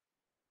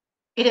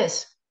 It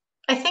is.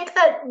 I think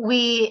that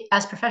we,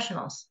 as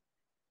professionals,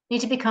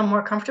 need to become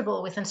more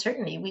comfortable with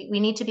uncertainty. We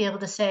need to be able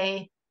to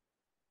say,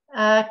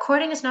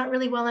 courting is not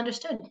really well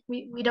understood.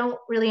 We don't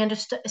really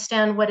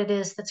understand what it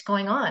is that's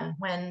going on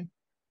when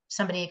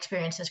somebody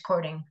experiences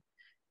courting.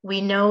 We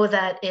know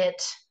that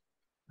it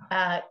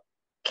uh,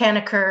 can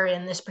occur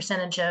in this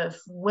percentage of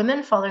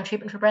women following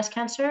treatment for breast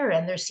cancer,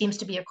 and there seems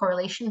to be a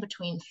correlation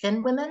between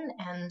thin women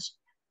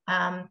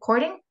and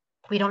courting.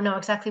 We don't know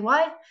exactly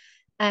why.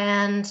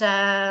 And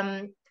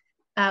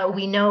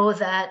we know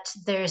that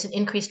there's an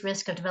increased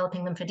risk of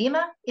developing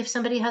lymphedema if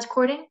somebody has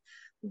courting.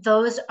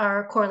 Those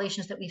are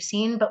correlations that we've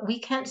seen, but we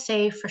can't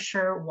say for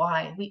sure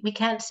why. We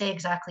can't say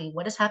exactly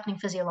what is happening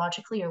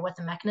physiologically or what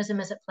the mechanism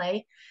is at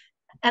play.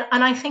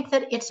 And I think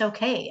that it's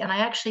okay. And I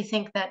actually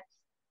think that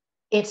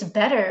it's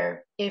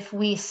better if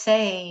we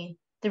say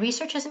the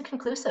research isn't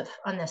conclusive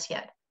on this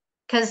yet,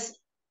 because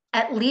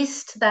at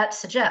least that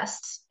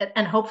suggests,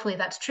 and hopefully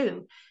that's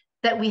true,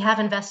 that we have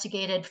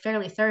investigated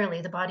fairly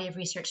thoroughly the body of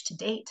research to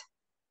date.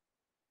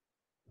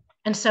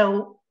 And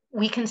so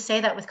we can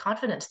say that with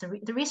confidence.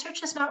 The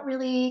research is not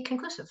really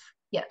conclusive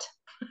yet.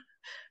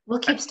 We'll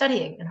keep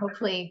studying and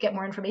hopefully get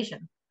more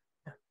information.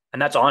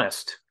 And that's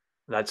honest.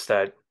 That's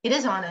that. It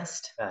is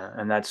honest.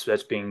 And that's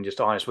being just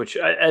honest, which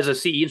as a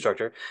CE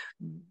instructor,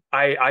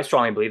 I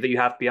strongly believe that you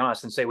have to be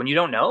honest and say, when you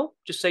don't know,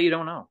 just say you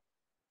don't know.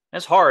 And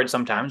it's hard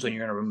sometimes when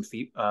you're in a room with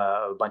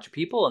a bunch of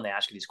people and they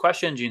ask you these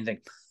questions. You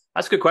think,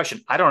 that's a good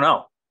question. I don't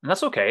know. And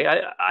that's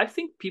okay. I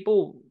think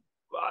people,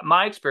 in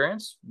my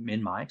experience,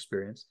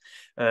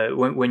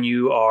 when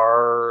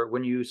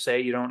you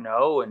say you don't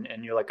know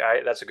and you're like,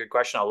 that's a good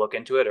question. I'll look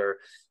into it. Or,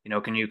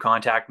 can you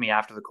contact me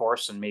after the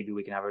course and maybe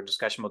we can have a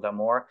discussion about that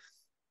more.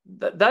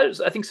 That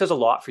is, I think, says a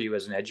lot for you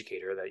as an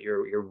educator, that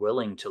you're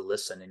willing to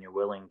listen and you're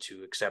willing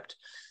to accept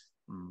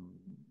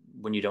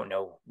when you don't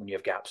know, when you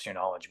have gaps in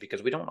your knowledge,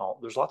 because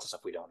there's lots of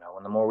stuff we don't know.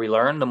 And the more we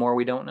learn, the more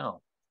we don't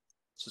know.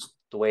 It's just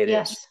the way it is.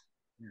 Yes,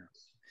 Yeah.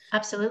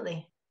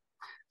 absolutely.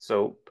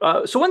 So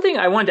one thing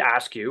I wanted to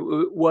ask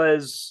you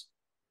was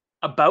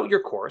about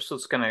your course. So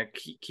it's going to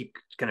keep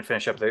kind of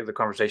finish up the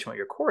conversation about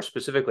your course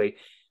specifically.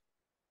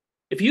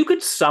 If you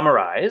could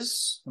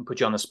summarize and put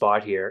you on the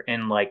spot here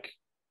in like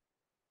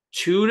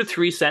 2 to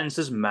 3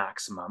 sentences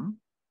maximum,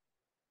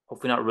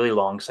 hopefully not really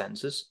long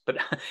sentences, but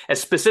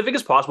as specific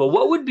as possible,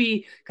 what would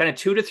be kind of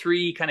 2 to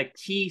 3 kind of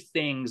key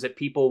things that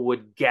people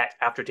would get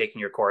after taking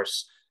your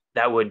course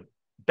that would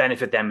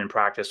benefit them in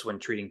practice when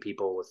treating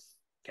people with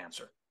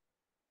cancer?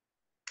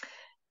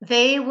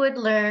 They would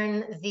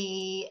learn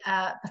the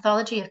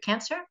pathology of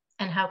cancer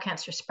and how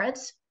cancer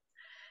spreads,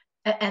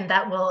 and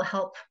that will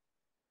help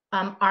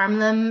arm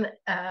them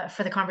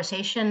for the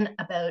conversation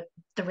about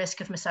the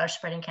risk of massage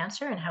spreading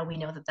cancer and how we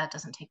know that that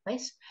doesn't take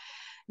place.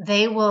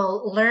 They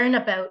will learn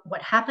about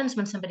what happens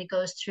when somebody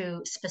goes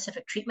through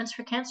specific treatments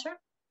for cancer,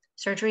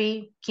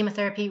 surgery,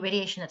 chemotherapy,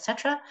 radiation,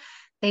 etc.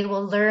 They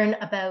will learn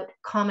about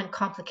common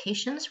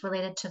complications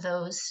related to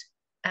those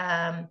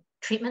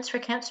treatments for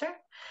cancer.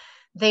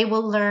 They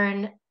will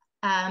learn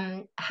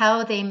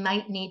how they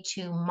might need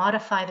to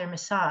modify their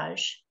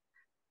massage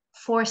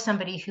for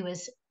somebody who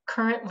is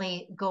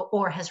currently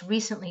or has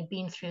recently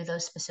been through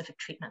those specific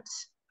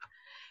treatments.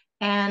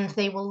 And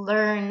they will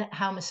learn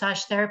how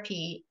massage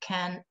therapy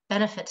can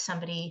benefit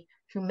somebody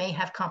who may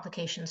have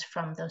complications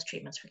from those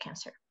treatments for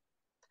cancer.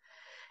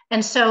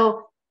 And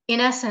so, in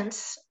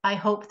essence, I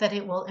hope that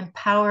it will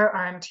empower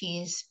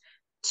RMTs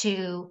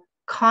to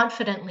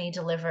confidently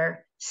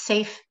deliver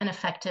safe and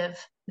effective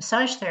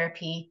massage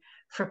therapy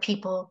for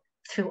people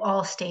through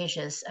all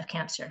stages of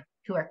cancer,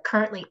 who are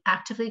currently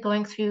actively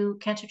going through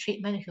cancer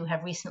treatment, who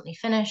have recently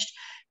finished,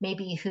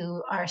 maybe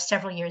who are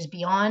several years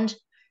beyond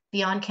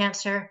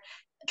cancer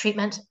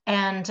treatment.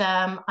 And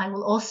I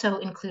will also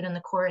include in the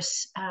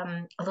course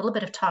a little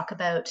bit of talk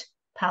about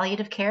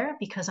palliative care,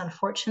 because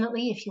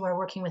unfortunately, if you are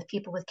working with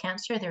people with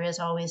cancer, there is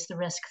always the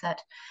risk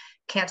that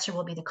cancer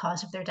will be the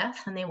cause of their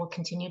death and they will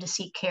continue to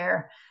seek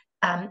care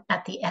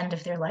at the end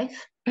of their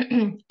life.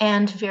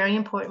 And very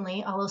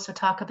importantly, I'll also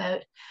talk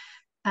about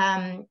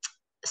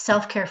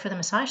self-care for the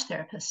massage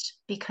therapist,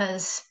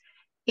 because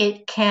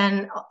it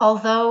can,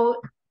 although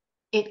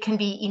it can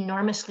be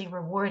enormously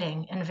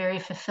rewarding and very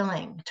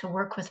fulfilling to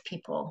work with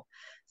people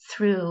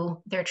through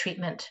their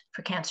treatment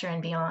for cancer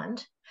and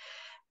beyond.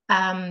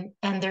 And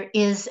there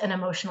is an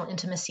emotional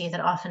intimacy that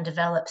often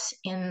develops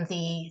in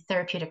the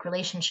therapeutic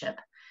relationship.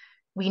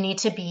 We need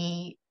to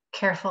be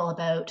careful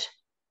about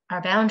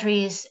our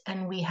boundaries,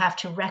 and we have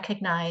to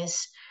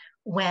recognize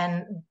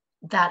when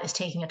that is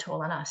taking a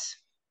toll on us.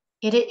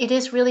 It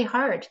is really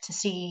hard to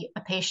see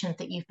a patient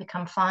that you've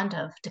become fond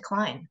of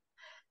decline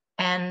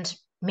and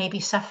maybe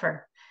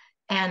suffer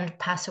and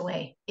pass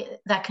away.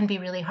 That can be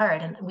really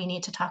hard, and we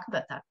need to talk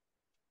about that.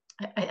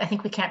 I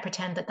think we can't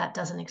pretend that that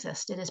doesn't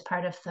exist. It is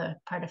part of the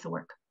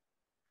work.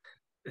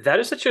 That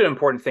is such an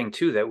important thing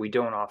too, that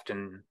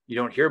you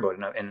don't hear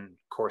about in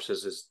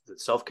courses, is the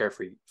self-care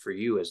for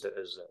you as the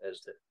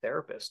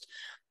therapist,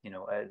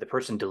 the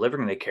person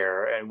delivering the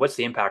care, and what's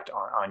the impact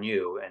on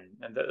you.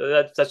 And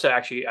that's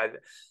actually,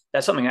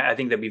 that's something I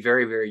think that'd be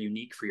very, very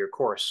unique for your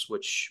course,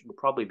 which would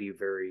probably be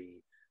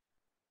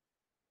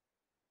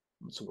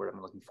what's the word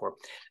I'm looking for?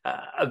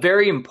 A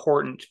very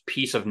important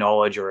piece of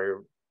knowledge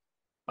or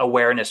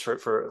awareness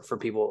for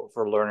people,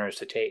 for learners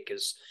to take,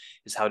 is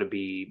how to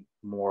be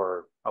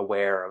more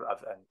aware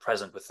of and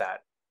present with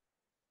that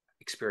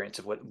experience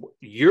of what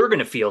you're going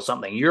to feel,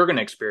 something you're going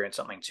to experience,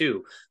 something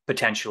too,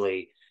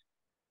 potentially,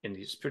 in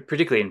these,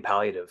 particularly in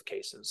palliative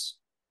cases.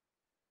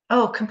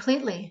 Oh,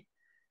 completely.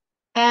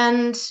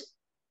 And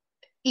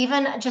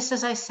even just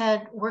as I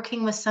said,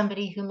 working with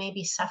somebody who may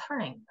be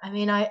suffering. I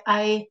mean, I've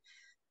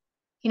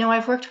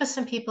worked with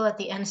some people at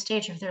the end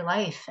stage of their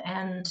life,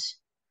 and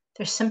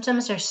their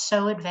symptoms are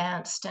so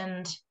advanced,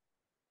 and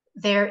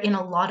they're in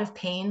a lot of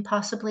pain,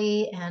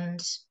 possibly, and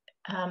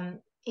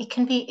it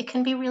can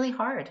be really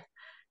hard.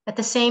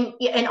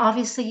 And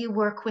obviously, you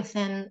work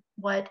within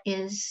what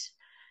is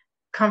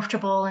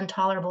comfortable and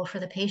tolerable for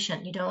the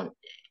patient. You don't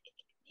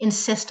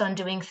insist on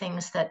doing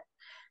things that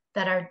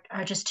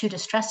are just too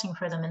distressing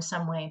for them in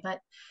some way, but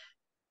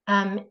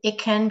it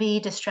can be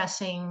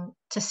distressing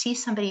to see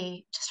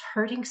somebody just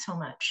hurting so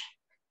much.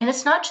 And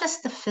it's not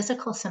just the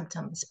physical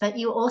symptoms, but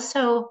you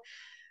also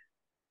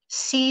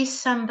see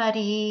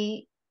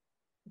somebody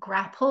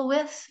grapple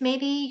with,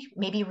 maybe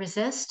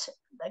resist,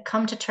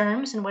 come to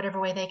terms in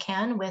whatever way they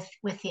can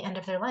with the end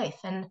of their life.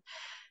 And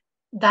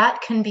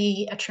that can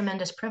be a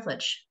tremendous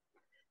privilege.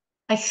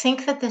 I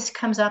think that this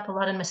comes up a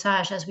lot in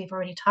massage, as we've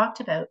already talked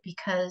about,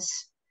 because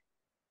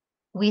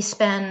we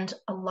spend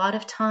a lot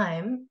of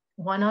time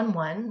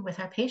one-on-one with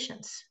our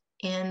patients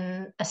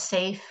in a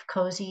safe,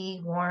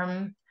 cozy,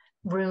 warm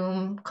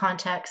room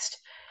context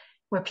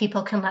where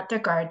people can let their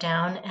guard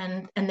down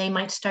and they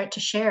might start to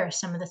share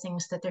some of the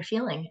things that they're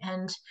feeling.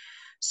 And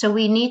so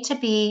we need to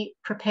be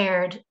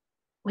prepared.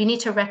 We need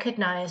to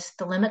recognize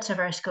the limits of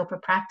our scope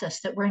of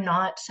practice, that we're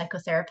not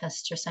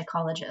psychotherapists or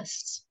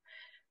psychologists.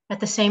 At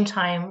the same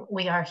time,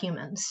 we are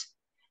humans,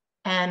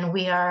 and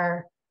we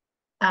are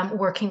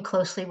working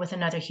closely with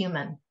another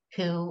human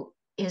who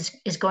is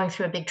going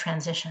through a big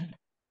transition,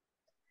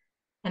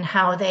 and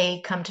how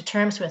they come to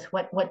terms with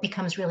what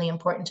becomes really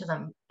important to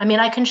them. I mean,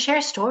 I can share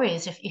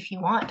stories if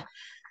you want,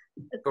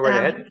 Go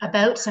right ahead.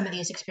 about some of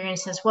these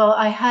experiences. Well,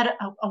 I had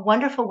a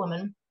wonderful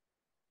woman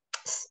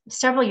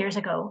several years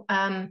ago,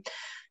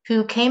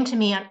 who came to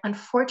me.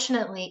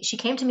 Unfortunately, she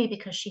came to me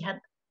because she had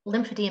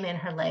lymphedema in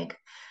her leg.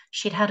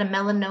 She'd had a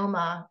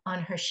melanoma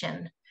on her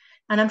shin.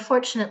 And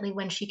unfortunately,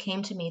 when she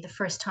came to me the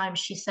first time,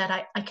 she said,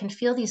 I can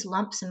feel these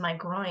lumps in my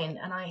groin.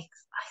 And I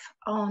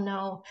oh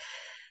no.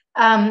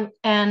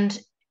 And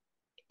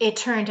it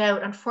turned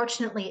out,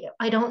 unfortunately,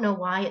 I don't know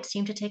why, it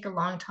seemed to take a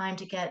long time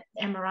to get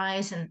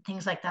MRIs and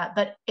things like that.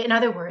 But in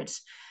other words,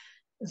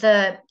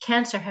 the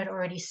cancer had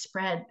already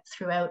spread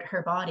throughout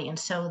her body. And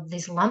so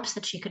these lumps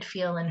that she could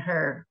feel in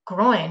her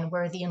groin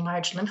were the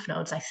enlarged lymph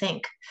nodes, I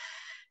think.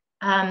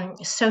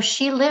 So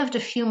she lived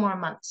a few more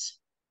months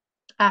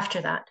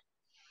after that.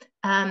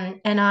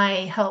 And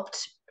I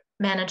helped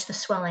manage the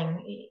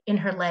swelling in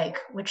her leg,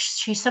 which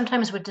she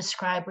sometimes would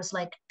describe was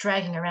like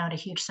dragging around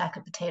a huge sack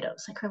of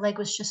potatoes. Like her leg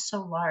was just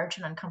so large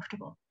and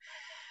uncomfortable.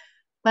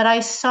 But I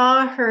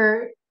saw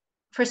her,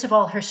 first of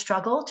all, her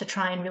struggle to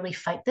try and really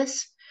fight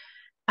this.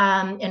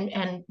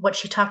 And what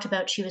she talked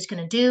about she was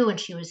going to do. And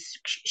she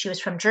was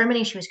from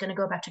Germany. She was going to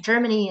go back to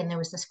Germany, and there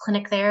was this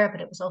clinic there,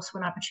 but it was also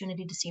an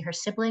opportunity to see her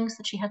siblings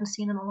that she hadn't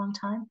seen in a long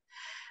time.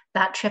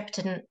 That trip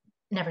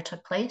never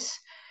took place.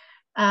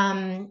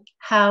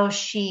 How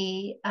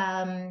she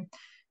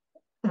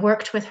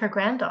worked with her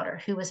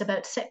granddaughter, who was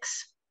about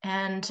 6.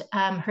 And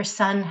her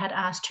son had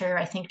asked her,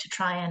 I think, to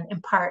try and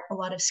impart a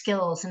lot of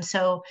skills. And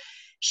so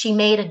she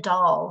made a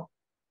doll.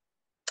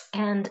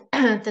 And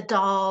the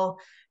doll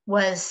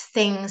was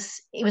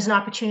things, it was an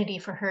opportunity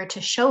for her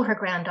to show her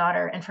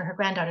granddaughter and for her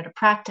granddaughter to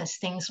practice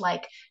things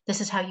like, this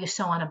is how you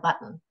sew on a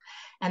button,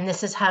 and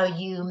this is how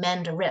you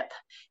mend a rip,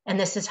 and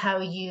this is how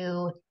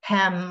you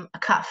hem a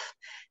cuff.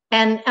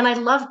 And I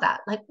love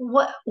that. Like,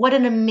 what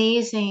an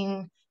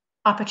amazing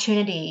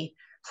opportunity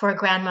for a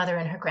grandmother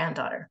and her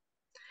granddaughter,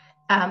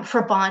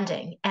 for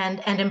bonding and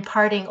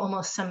imparting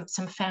almost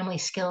some family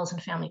skills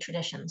and family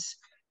traditions.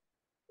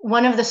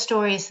 One of the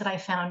stories that I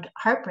found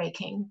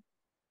heartbreaking,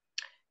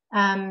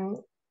 um,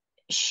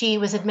 she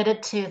was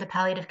admitted to the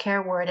palliative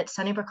care ward at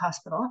Sunnybrook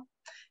Hospital,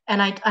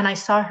 and I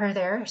saw her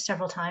there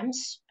several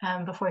times,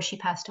 before she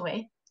passed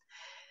away.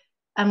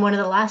 And one of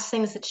the last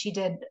things that she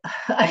did,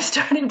 I'm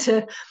starting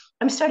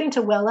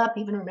to well up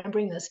even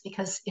remembering this,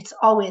 because it's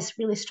always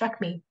really struck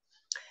me.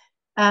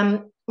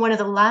 One of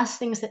the last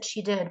things that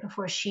she did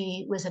before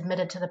she was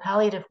admitted to the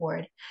palliative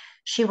ward,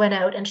 she went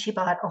out and she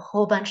bought a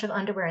whole bunch of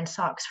underwear and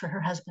socks for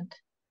her husband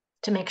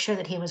to make sure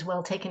that he was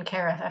well taken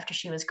care of after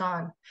she was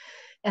gone.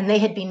 And they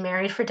had been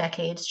married for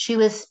decades.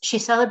 She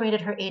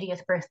celebrated her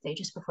 80th birthday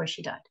just before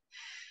she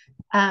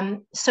died.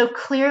 So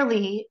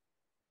clearly,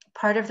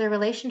 part of their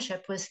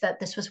relationship was that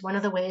this was one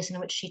of the ways in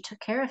which she took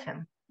care of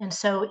him. And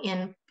so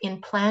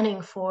in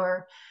planning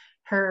for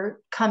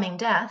her coming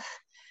death,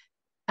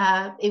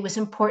 it was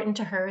important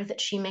to her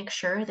that she make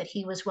sure that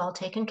he was well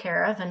taken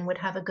care of and would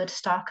have a good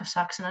stock of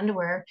socks and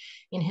underwear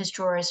in his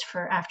drawers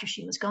for after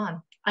she was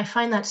gone. I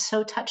find that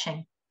so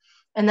touching.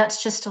 And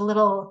that's just a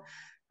little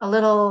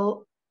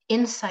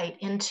insight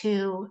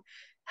into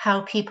how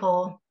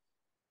people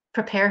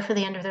prepare for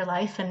the end of their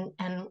life,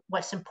 and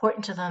what's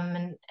important to them,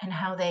 and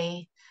how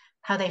they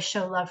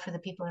show love for the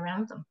people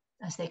around them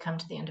as they come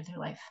to the end of their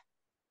life.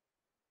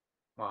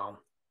 Wow.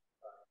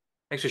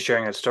 Thanks for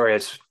sharing that story.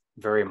 It's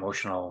very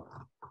emotional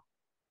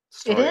It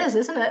story. is,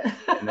 isn't it?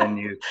 And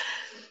then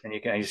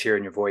I just hear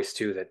in your voice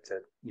too that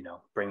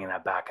bringing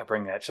that back,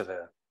 bringing that to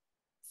the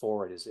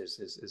forward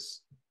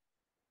is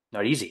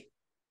not easy.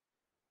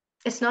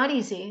 It's not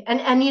easy. And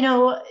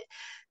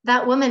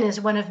that woman is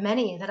one of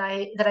many that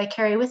I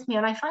carry with me.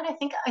 And I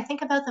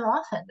think about them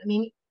often. I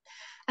mean,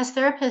 as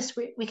therapists,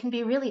 we can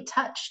be really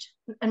touched,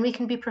 and we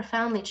can be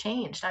profoundly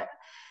changed.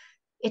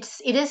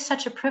 It is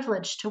such a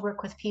privilege to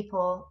work with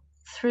people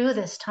through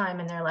this time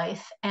in their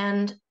life.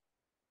 And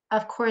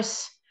of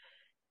course,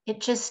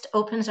 it just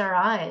opens our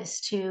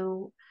eyes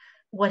to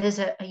what is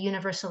a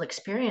universal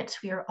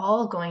experience. We are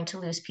all going to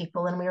lose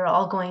people, and we are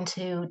all going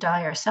to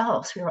die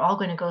ourselves. We are all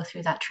going to go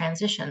through that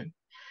transition.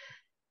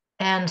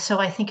 And so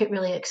I think it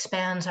really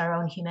expands our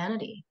own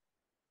humanity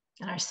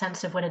and our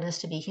sense of what it is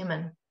to be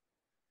human.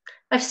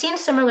 I've seen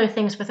similar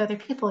things with other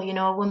people.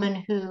 A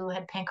woman who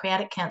had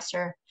pancreatic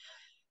cancer,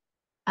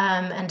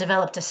 and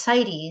developed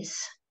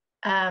ascites.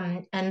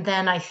 And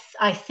then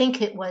I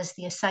think it was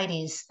the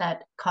ascites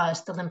that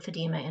caused the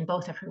lymphedema in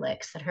both of her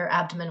legs, that her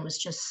abdomen was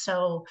just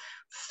so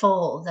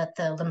full that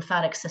the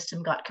lymphatic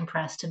system got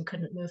compressed and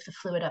couldn't move the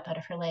fluid up out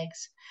of her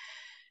legs.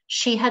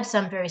 She had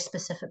some very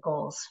specific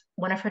goals.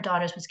 One of her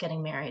daughters was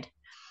getting married.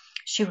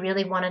 She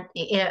really wanted,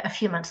 a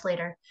few months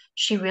later,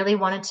 she really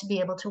wanted to be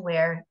able to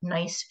wear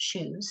nice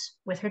shoes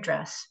with her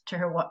dress to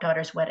her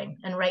daughter's wedding.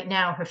 And right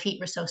now, her feet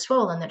were so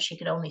swollen that she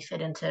could only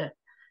fit into,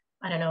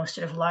 I don't know,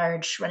 sort of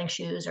large running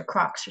shoes or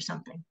Crocs or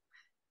something.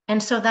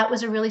 And so that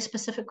was a really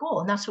specific goal.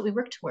 And that's what we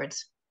worked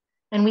towards.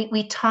 And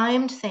we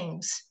timed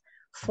things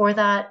for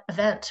that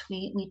event.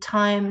 We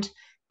timed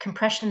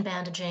compression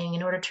bandaging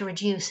in order to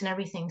reduce and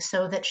everything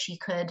so that she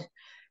could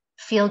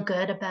feel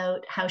good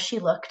about how she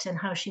looked and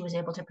how she was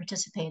able to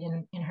participate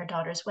in her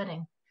daughter's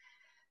wedding.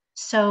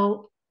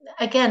 So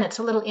again, it's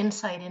a little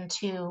insight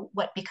into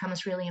what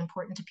becomes really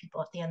important to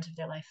people at the end of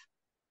their life.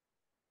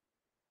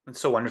 It's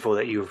so wonderful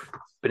that you've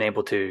been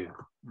able to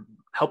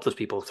help those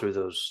people through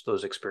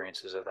those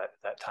experiences of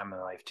that time in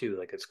their life too.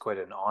 Like, it's quite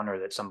an honor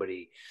that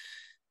somebody,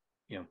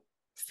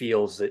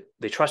 feels that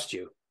they trust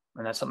you.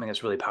 And that's something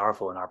that's really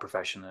powerful in our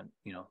profession, that,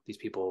 these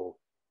people,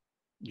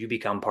 you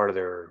become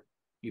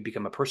you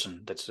become a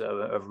person that's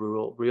of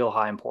real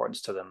high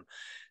importance to them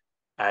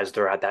as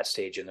they're at that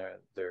stage in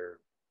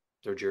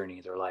their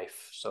journey, their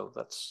life. So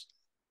that's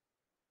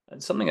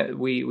something that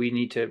we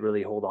need to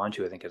really hold on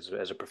to, I think,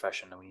 as a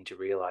profession, and we need to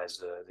realize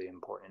the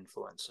important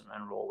influence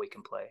and role we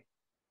can play.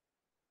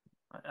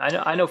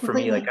 I know for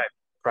me, like, Completely.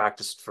 I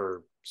practiced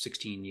for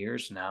 16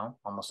 years now,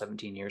 almost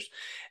 17 years.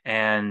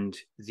 And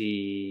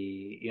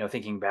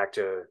thinking back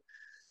to,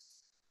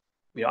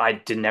 I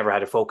did never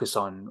had a focus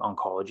on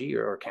oncology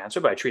or cancer,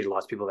 but I treated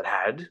lots of people that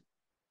had,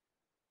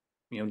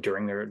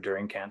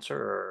 during cancer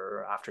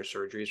or after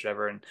surgeries,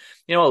 whatever. And,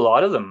 a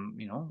lot of them,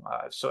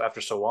 so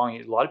after so long,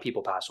 a lot of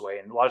people pass away.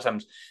 And a lot of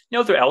times,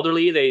 if they're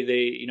elderly,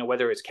 they,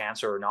 whether it's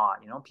cancer or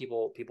not,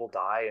 people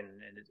die,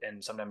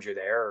 and sometimes you're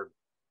there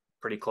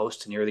pretty close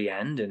to near the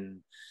end, and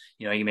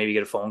you maybe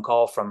get a phone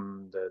call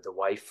from the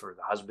wife or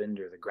the husband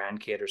or the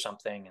grandkid or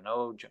something, and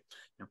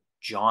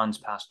John's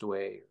passed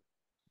away.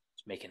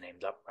 Just making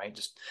names up, right?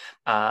 Just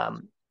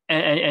and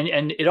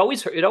it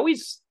always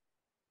hurts.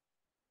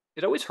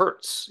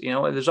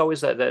 There's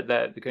always that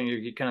kind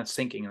of, you're kind of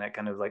thinking that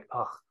kind of like,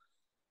 oh,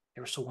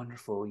 they were so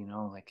wonderful,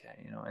 like,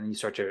 and you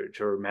start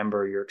to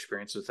remember your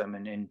experience with them,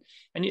 and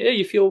yeah,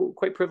 you feel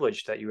quite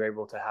privileged that you were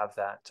able to have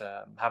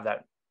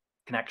that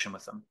connection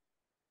with them,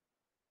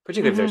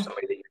 particularly if there's Mm-hmm.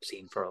 somebody that you've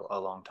seen for a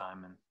long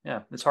time. And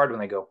yeah, it's hard when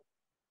they go.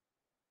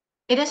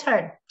 It is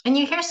hard. And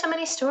you hear so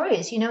many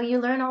stories, you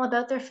learn all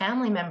about their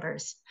family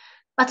members.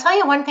 I'll tell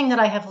you one thing that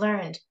I have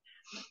learned.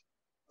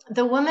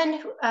 The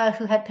woman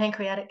who had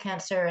pancreatic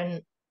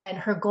cancer and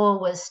her goal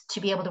was to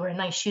be able to wear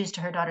nice shoes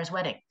to her daughter's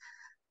wedding.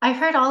 I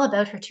heard all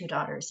about her two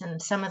daughters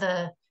and some of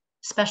the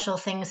special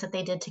things that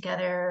they did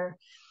together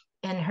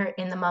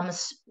in the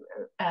mom's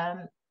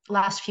um,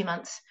 last few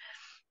months.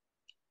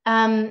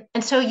 And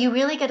so you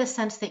really get a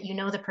sense that you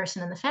know the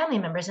person and the family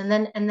members, and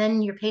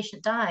then your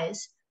patient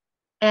dies.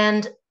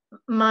 And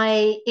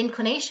my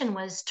inclination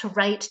was to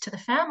write to the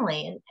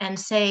family and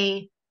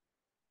say,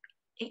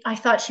 I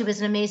thought she was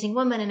an amazing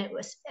woman, and it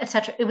was,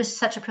 etc. It was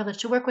such a privilege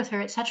to work with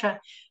her,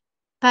 etc.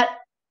 But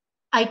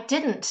I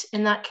didn't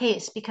in that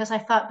case because I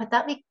thought, but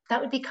that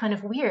would be kind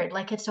of weird.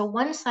 Like, it's a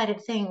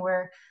one-sided thing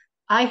where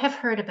I have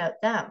heard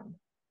about them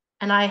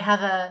and I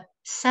have a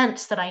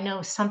sense that I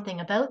know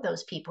something about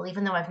those people,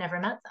 even though I've never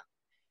met them.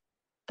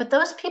 But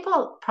those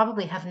people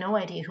probably have no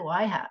idea who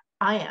I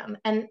am,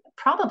 and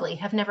probably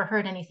have never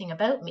heard anything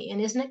about me.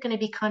 And isn't it going to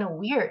be kind of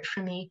weird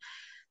for me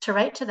to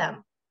write to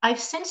them? I've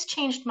since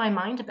changed my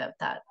mind about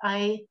that.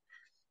 I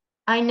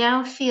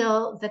now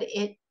feel that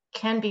it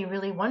can be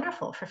really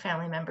wonderful for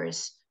family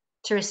members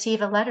to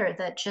receive a letter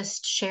that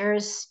just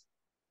shares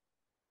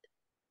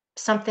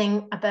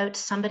something about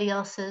somebody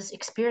else's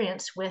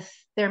experience with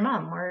their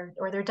mom or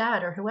their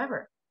dad or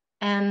whoever,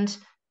 and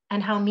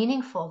and how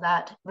meaningful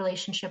that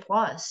relationship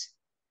was.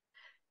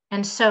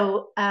 And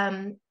so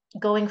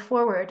going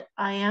forward,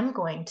 I am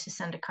going to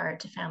send a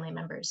card to family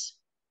members.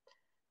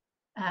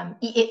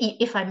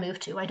 If I move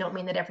to, I don't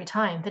mean that every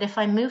time, but if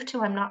I move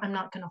to, I'm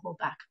not going to hold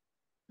back.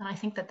 And I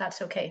think that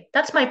that's okay.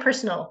 That's my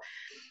personal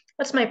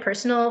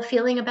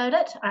feeling about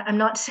it. I'm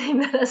not saying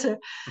that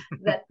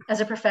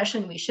as a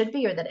profession we should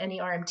be, or that any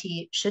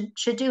RMT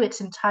should do.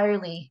 It's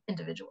entirely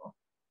individual.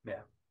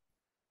 Yeah.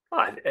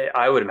 Well,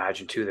 I would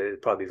imagine too that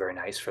it'd probably be very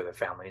nice for the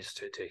families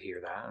to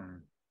hear that,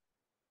 and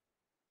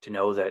to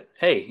know that,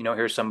 hey,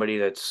 here's somebody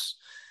that's,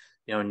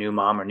 new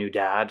mom or new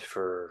dad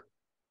for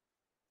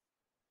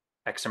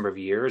X number of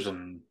years,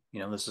 and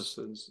this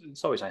is,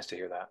 it's always nice to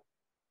hear that.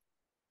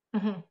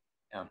 Mm-hmm.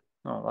 Yeah.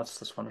 Oh,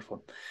 that's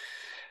wonderful.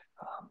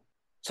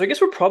 So I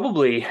guess we're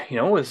probably,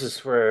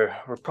 we're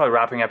probably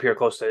wrapping up here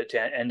close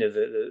to end of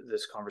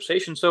this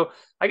conversation. So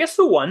I guess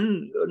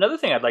another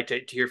thing I'd like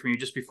to hear from you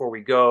just before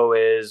we go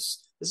is,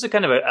 this is a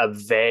kind of a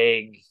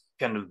vague,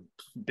 kind of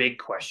big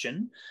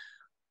question.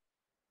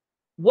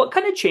 What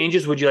kind of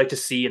changes would you like to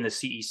see in the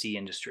CEC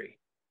industry?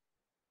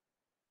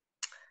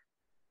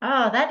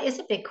 Oh, that is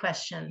a big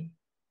question.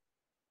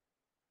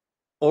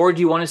 Or do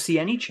you want to see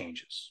any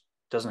changes?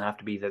 It doesn't have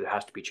to be that there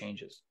has to be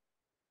changes.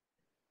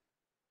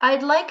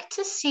 I'd like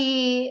to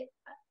see,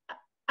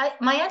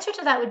 my answer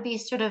to that would be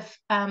sort of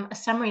a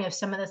summary of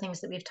some of the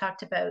things that we've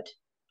talked about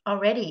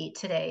already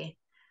today.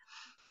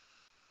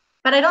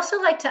 But I'd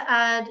also like to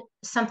add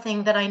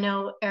something that I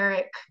know,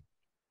 Eric,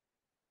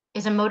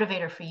 is a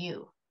motivator for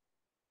you.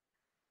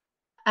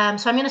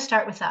 So I'm going to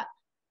start with that.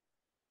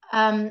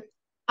 Um,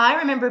 I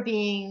remember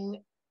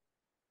being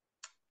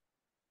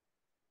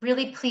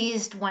really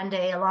pleased one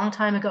day a long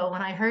time ago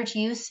when I heard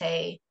you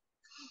say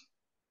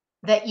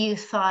that you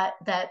thought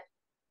that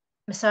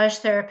massage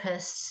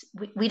therapists,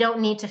 we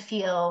don't need to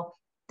feel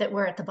that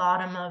we're at the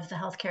bottom of the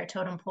healthcare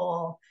totem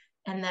pole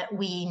and that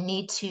we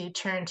need to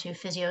turn to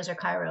physios or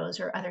chiros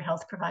or other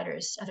health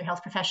providers, other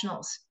health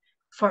professionals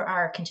for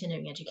our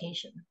continuing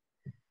education.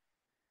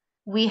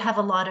 We have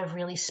a lot of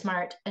really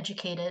smart,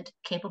 educated,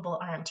 capable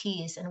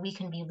RMTs, and we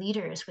can be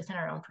leaders within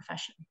our own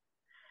profession.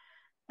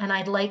 And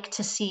I'd like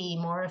to see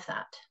more of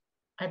that.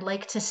 I'd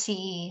like to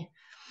see,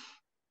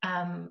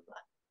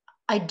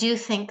 I do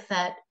think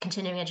that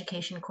continuing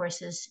education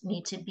courses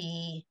need to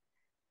be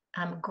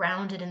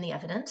grounded in the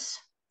evidence.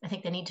 I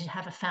think they need to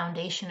have a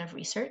foundation of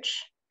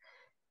research.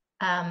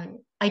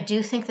 I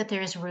do think that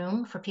there is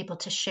room for people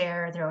to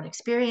share their own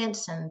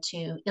experience and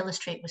to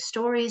illustrate with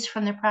stories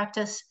from their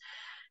practice.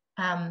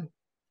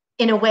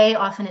 In a way,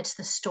 often it's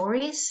the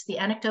stories, the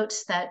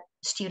anecdotes that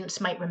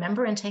students might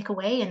remember and take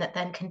away, and that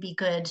then can be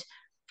good,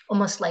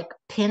 almost like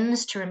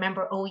pins to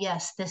remember. Oh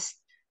yes, this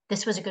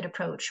was a good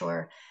approach,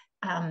 or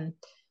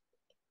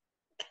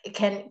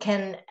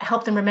can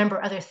help them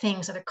remember other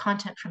things, other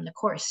content from the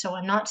course. So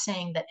I'm not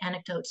saying that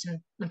anecdotes and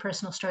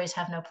personal stories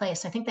have no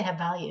place. I think they have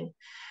value,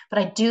 but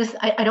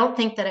I don't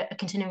think that a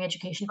continuing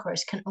education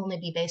course can only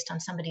be based on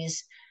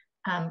somebody's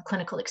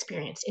clinical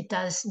experience. It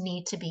does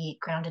need to be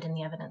grounded in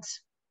the evidence.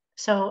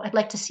 So I'd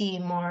like to see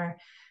more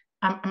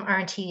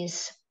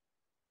RNTs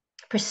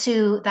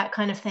pursue that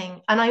kind of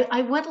thing. And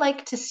I would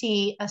like to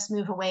see us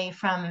move away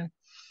from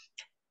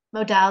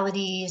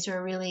modalities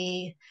or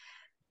really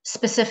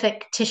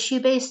specific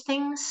tissue-based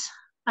things.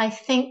 I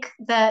think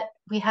that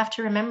we have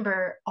to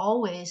remember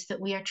always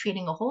that we are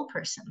treating a whole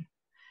person.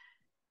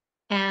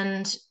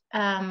 And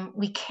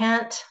we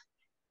can't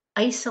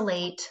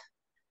isolate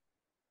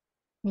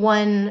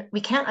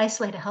we can't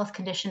isolate a health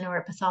condition or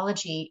a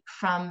pathology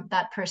from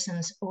that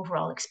person's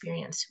overall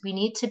experience. We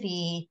need to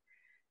be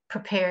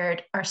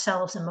prepared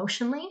ourselves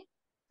emotionally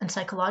and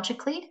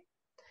psychologically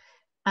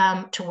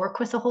to work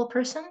with the whole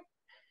person.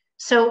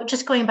 So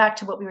just going back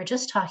to what we were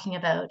just talking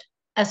about,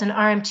 as an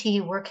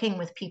RMT working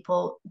with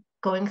people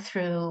going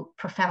through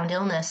profound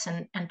illness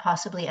and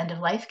possibly end of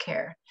life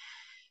care,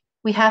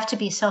 we have to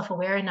be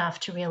self-aware enough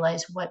to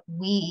realize what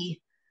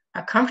we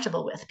are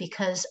comfortable with,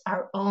 because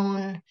our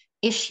own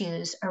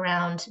issues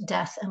around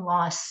death and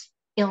loss,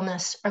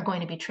 illness are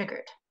going to be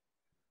triggered.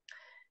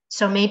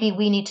 So maybe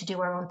we need to do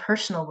our own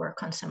personal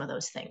work on some of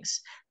those things.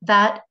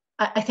 That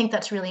I think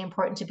that's really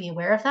important to be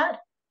aware of that.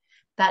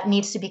 That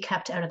needs to be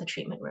kept out of the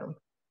treatment room.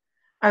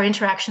 Our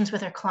interactions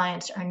with our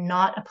clients are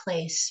not a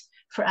place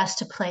for us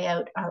to play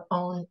out our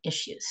own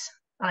issues.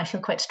 And I feel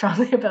quite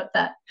strongly about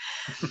that.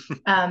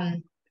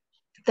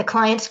 The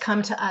clients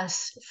come to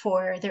us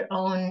for their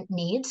own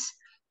needs,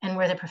 and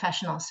we're the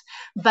professionals.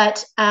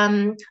 But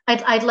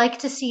I'd like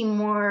to see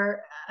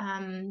more.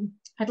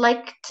 I'd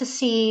like to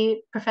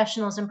see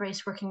professionals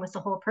embrace working with the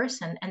whole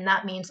person, and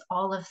that means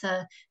all of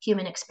the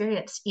human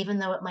experience, even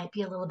though it might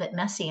be a little bit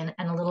messy and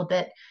a little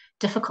bit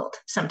difficult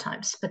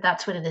sometimes. But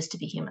that's what it is to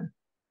be human.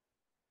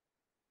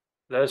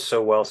 That is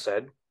so well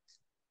said.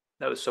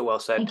 That was so well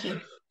said. Thank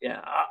you.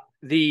 Yeah.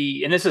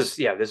 This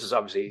is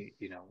obviously,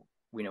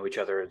 we know each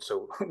other. And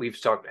so we've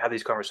had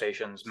these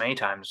conversations many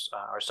times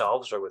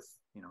ourselves or with,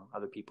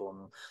 other people in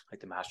like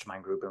the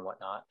mastermind group and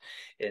whatnot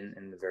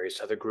in the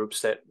various other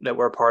groups that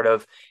we're a part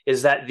of,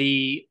 is that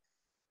the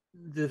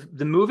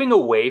moving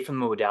away from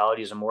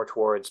modalities and more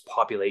towards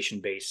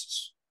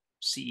population-based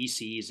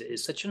CECs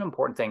is such an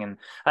important thing. And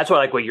that's why I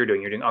like what you're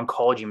doing. You're doing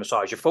oncology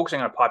massage. You're focusing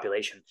on a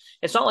population.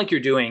 It's not like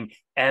you're doing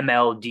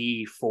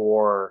MLD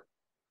for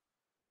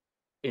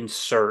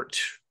insert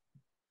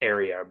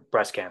area,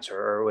 breast cancer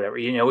or whatever.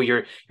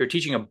 You're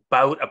teaching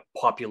about a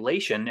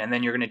population, and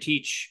then you're going to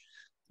teach,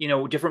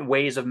 different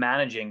ways of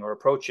managing or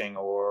approaching,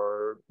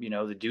 or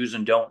the do's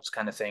and don'ts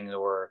kind of thing,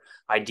 or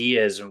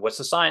ideas and what's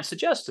the science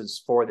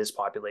suggests for this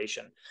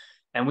population.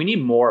 And we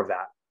need more of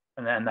that.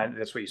 And then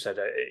that's what you said.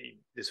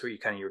 That's what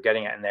you're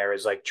getting at in there,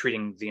 is like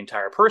treating the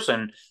entire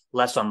person,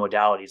 less on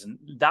modalities. And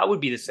that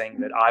would be the thing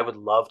that I would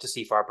love to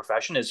see for our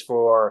profession, is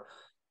for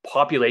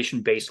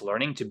population-based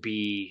learning to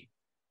be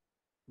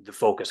the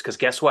focus. Because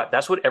guess what?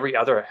 That's what every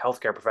other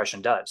healthcare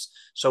profession does.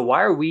 So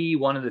why are we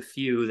one of the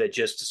few that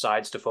just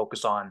decides to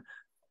focus on,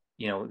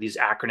 these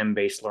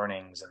acronym-based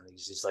learnings and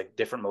these like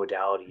different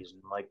modalities?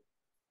 And like,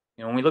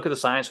 when we look at the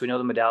science, we know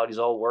the modalities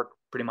all work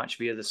pretty much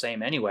via the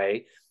same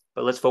anyway,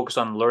 but let's focus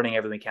on learning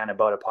everything we can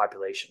about a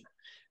population.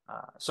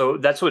 So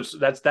that's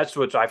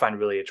what I find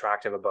really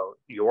attractive about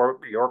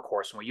your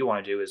course, and what you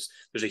want to do is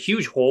there's a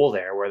huge hole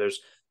there where there's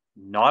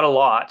not a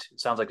lot. It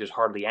sounds like there's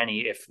hardly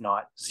any, if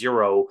not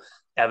zero,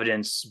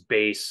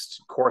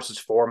 evidence-based courses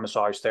for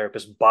massage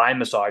therapists by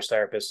massage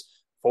therapists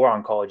for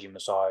oncology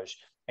massage.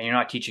 And you're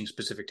not teaching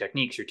specific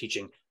techniques. You're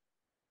teaching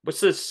what's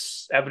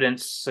this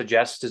evidence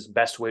suggests is the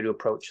best way to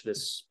approach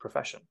this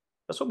profession.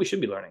 That's what we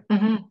should be learning.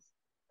 Mm-hmm.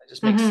 It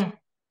just makes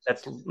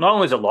that's not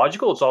only is it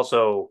logical, it's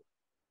also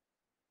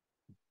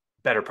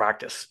better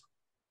practice.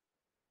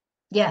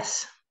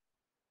 Yes.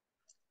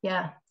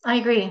 Yeah, I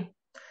agree.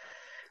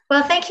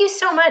 Well, thank you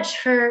so much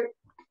for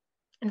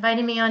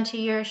inviting me onto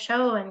your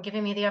show and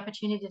giving me the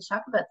opportunity to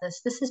talk about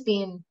this. This has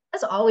been,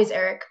 as always,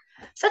 Eric,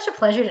 such a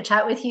pleasure to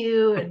chat with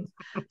you and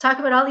talk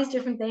about all these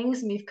different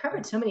things. And we've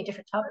covered so many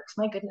different topics.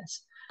 My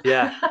goodness.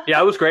 Yeah,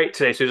 it was great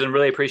today, Susan.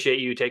 Really appreciate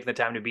you taking the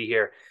time to be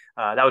here.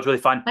 That was really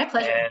fun. My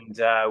pleasure. And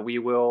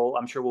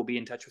I'm sure we'll be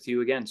in touch with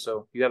you again.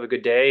 So you have a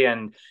good day.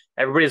 And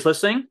everybody's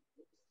listening,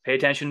 pay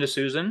attention to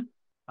Susan.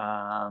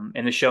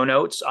 In the show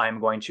notes, I'm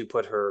going to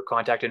put her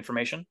contact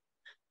information.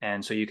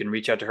 And so you can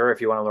reach out to her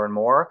if you want to learn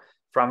more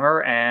from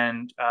her.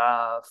 And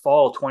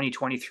fall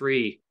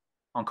 2023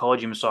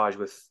 oncology massage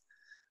with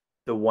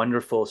the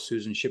wonderful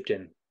Susan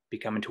Shipton be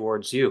coming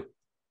towards you.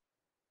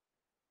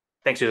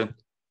 Thanks, Susan.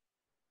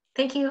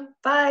 Thank you.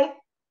 Bye.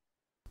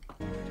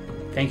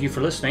 Thank you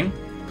for listening.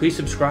 Please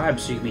subscribe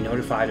so you can be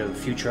notified of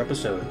future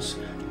episodes.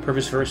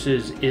 Purpose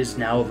Versus is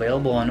now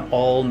available on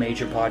all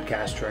major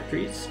podcast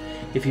directories.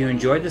 If you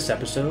enjoyed this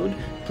episode,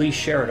 please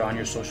share it on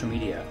your social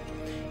media.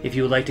 If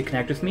you would like to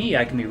connect with me,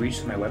 I can be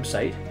reached through my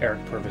website,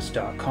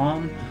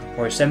 ericpurvis.com,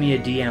 or send me a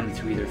DM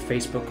through either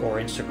Facebook or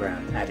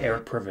Instagram at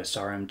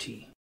ericpurvisrmt.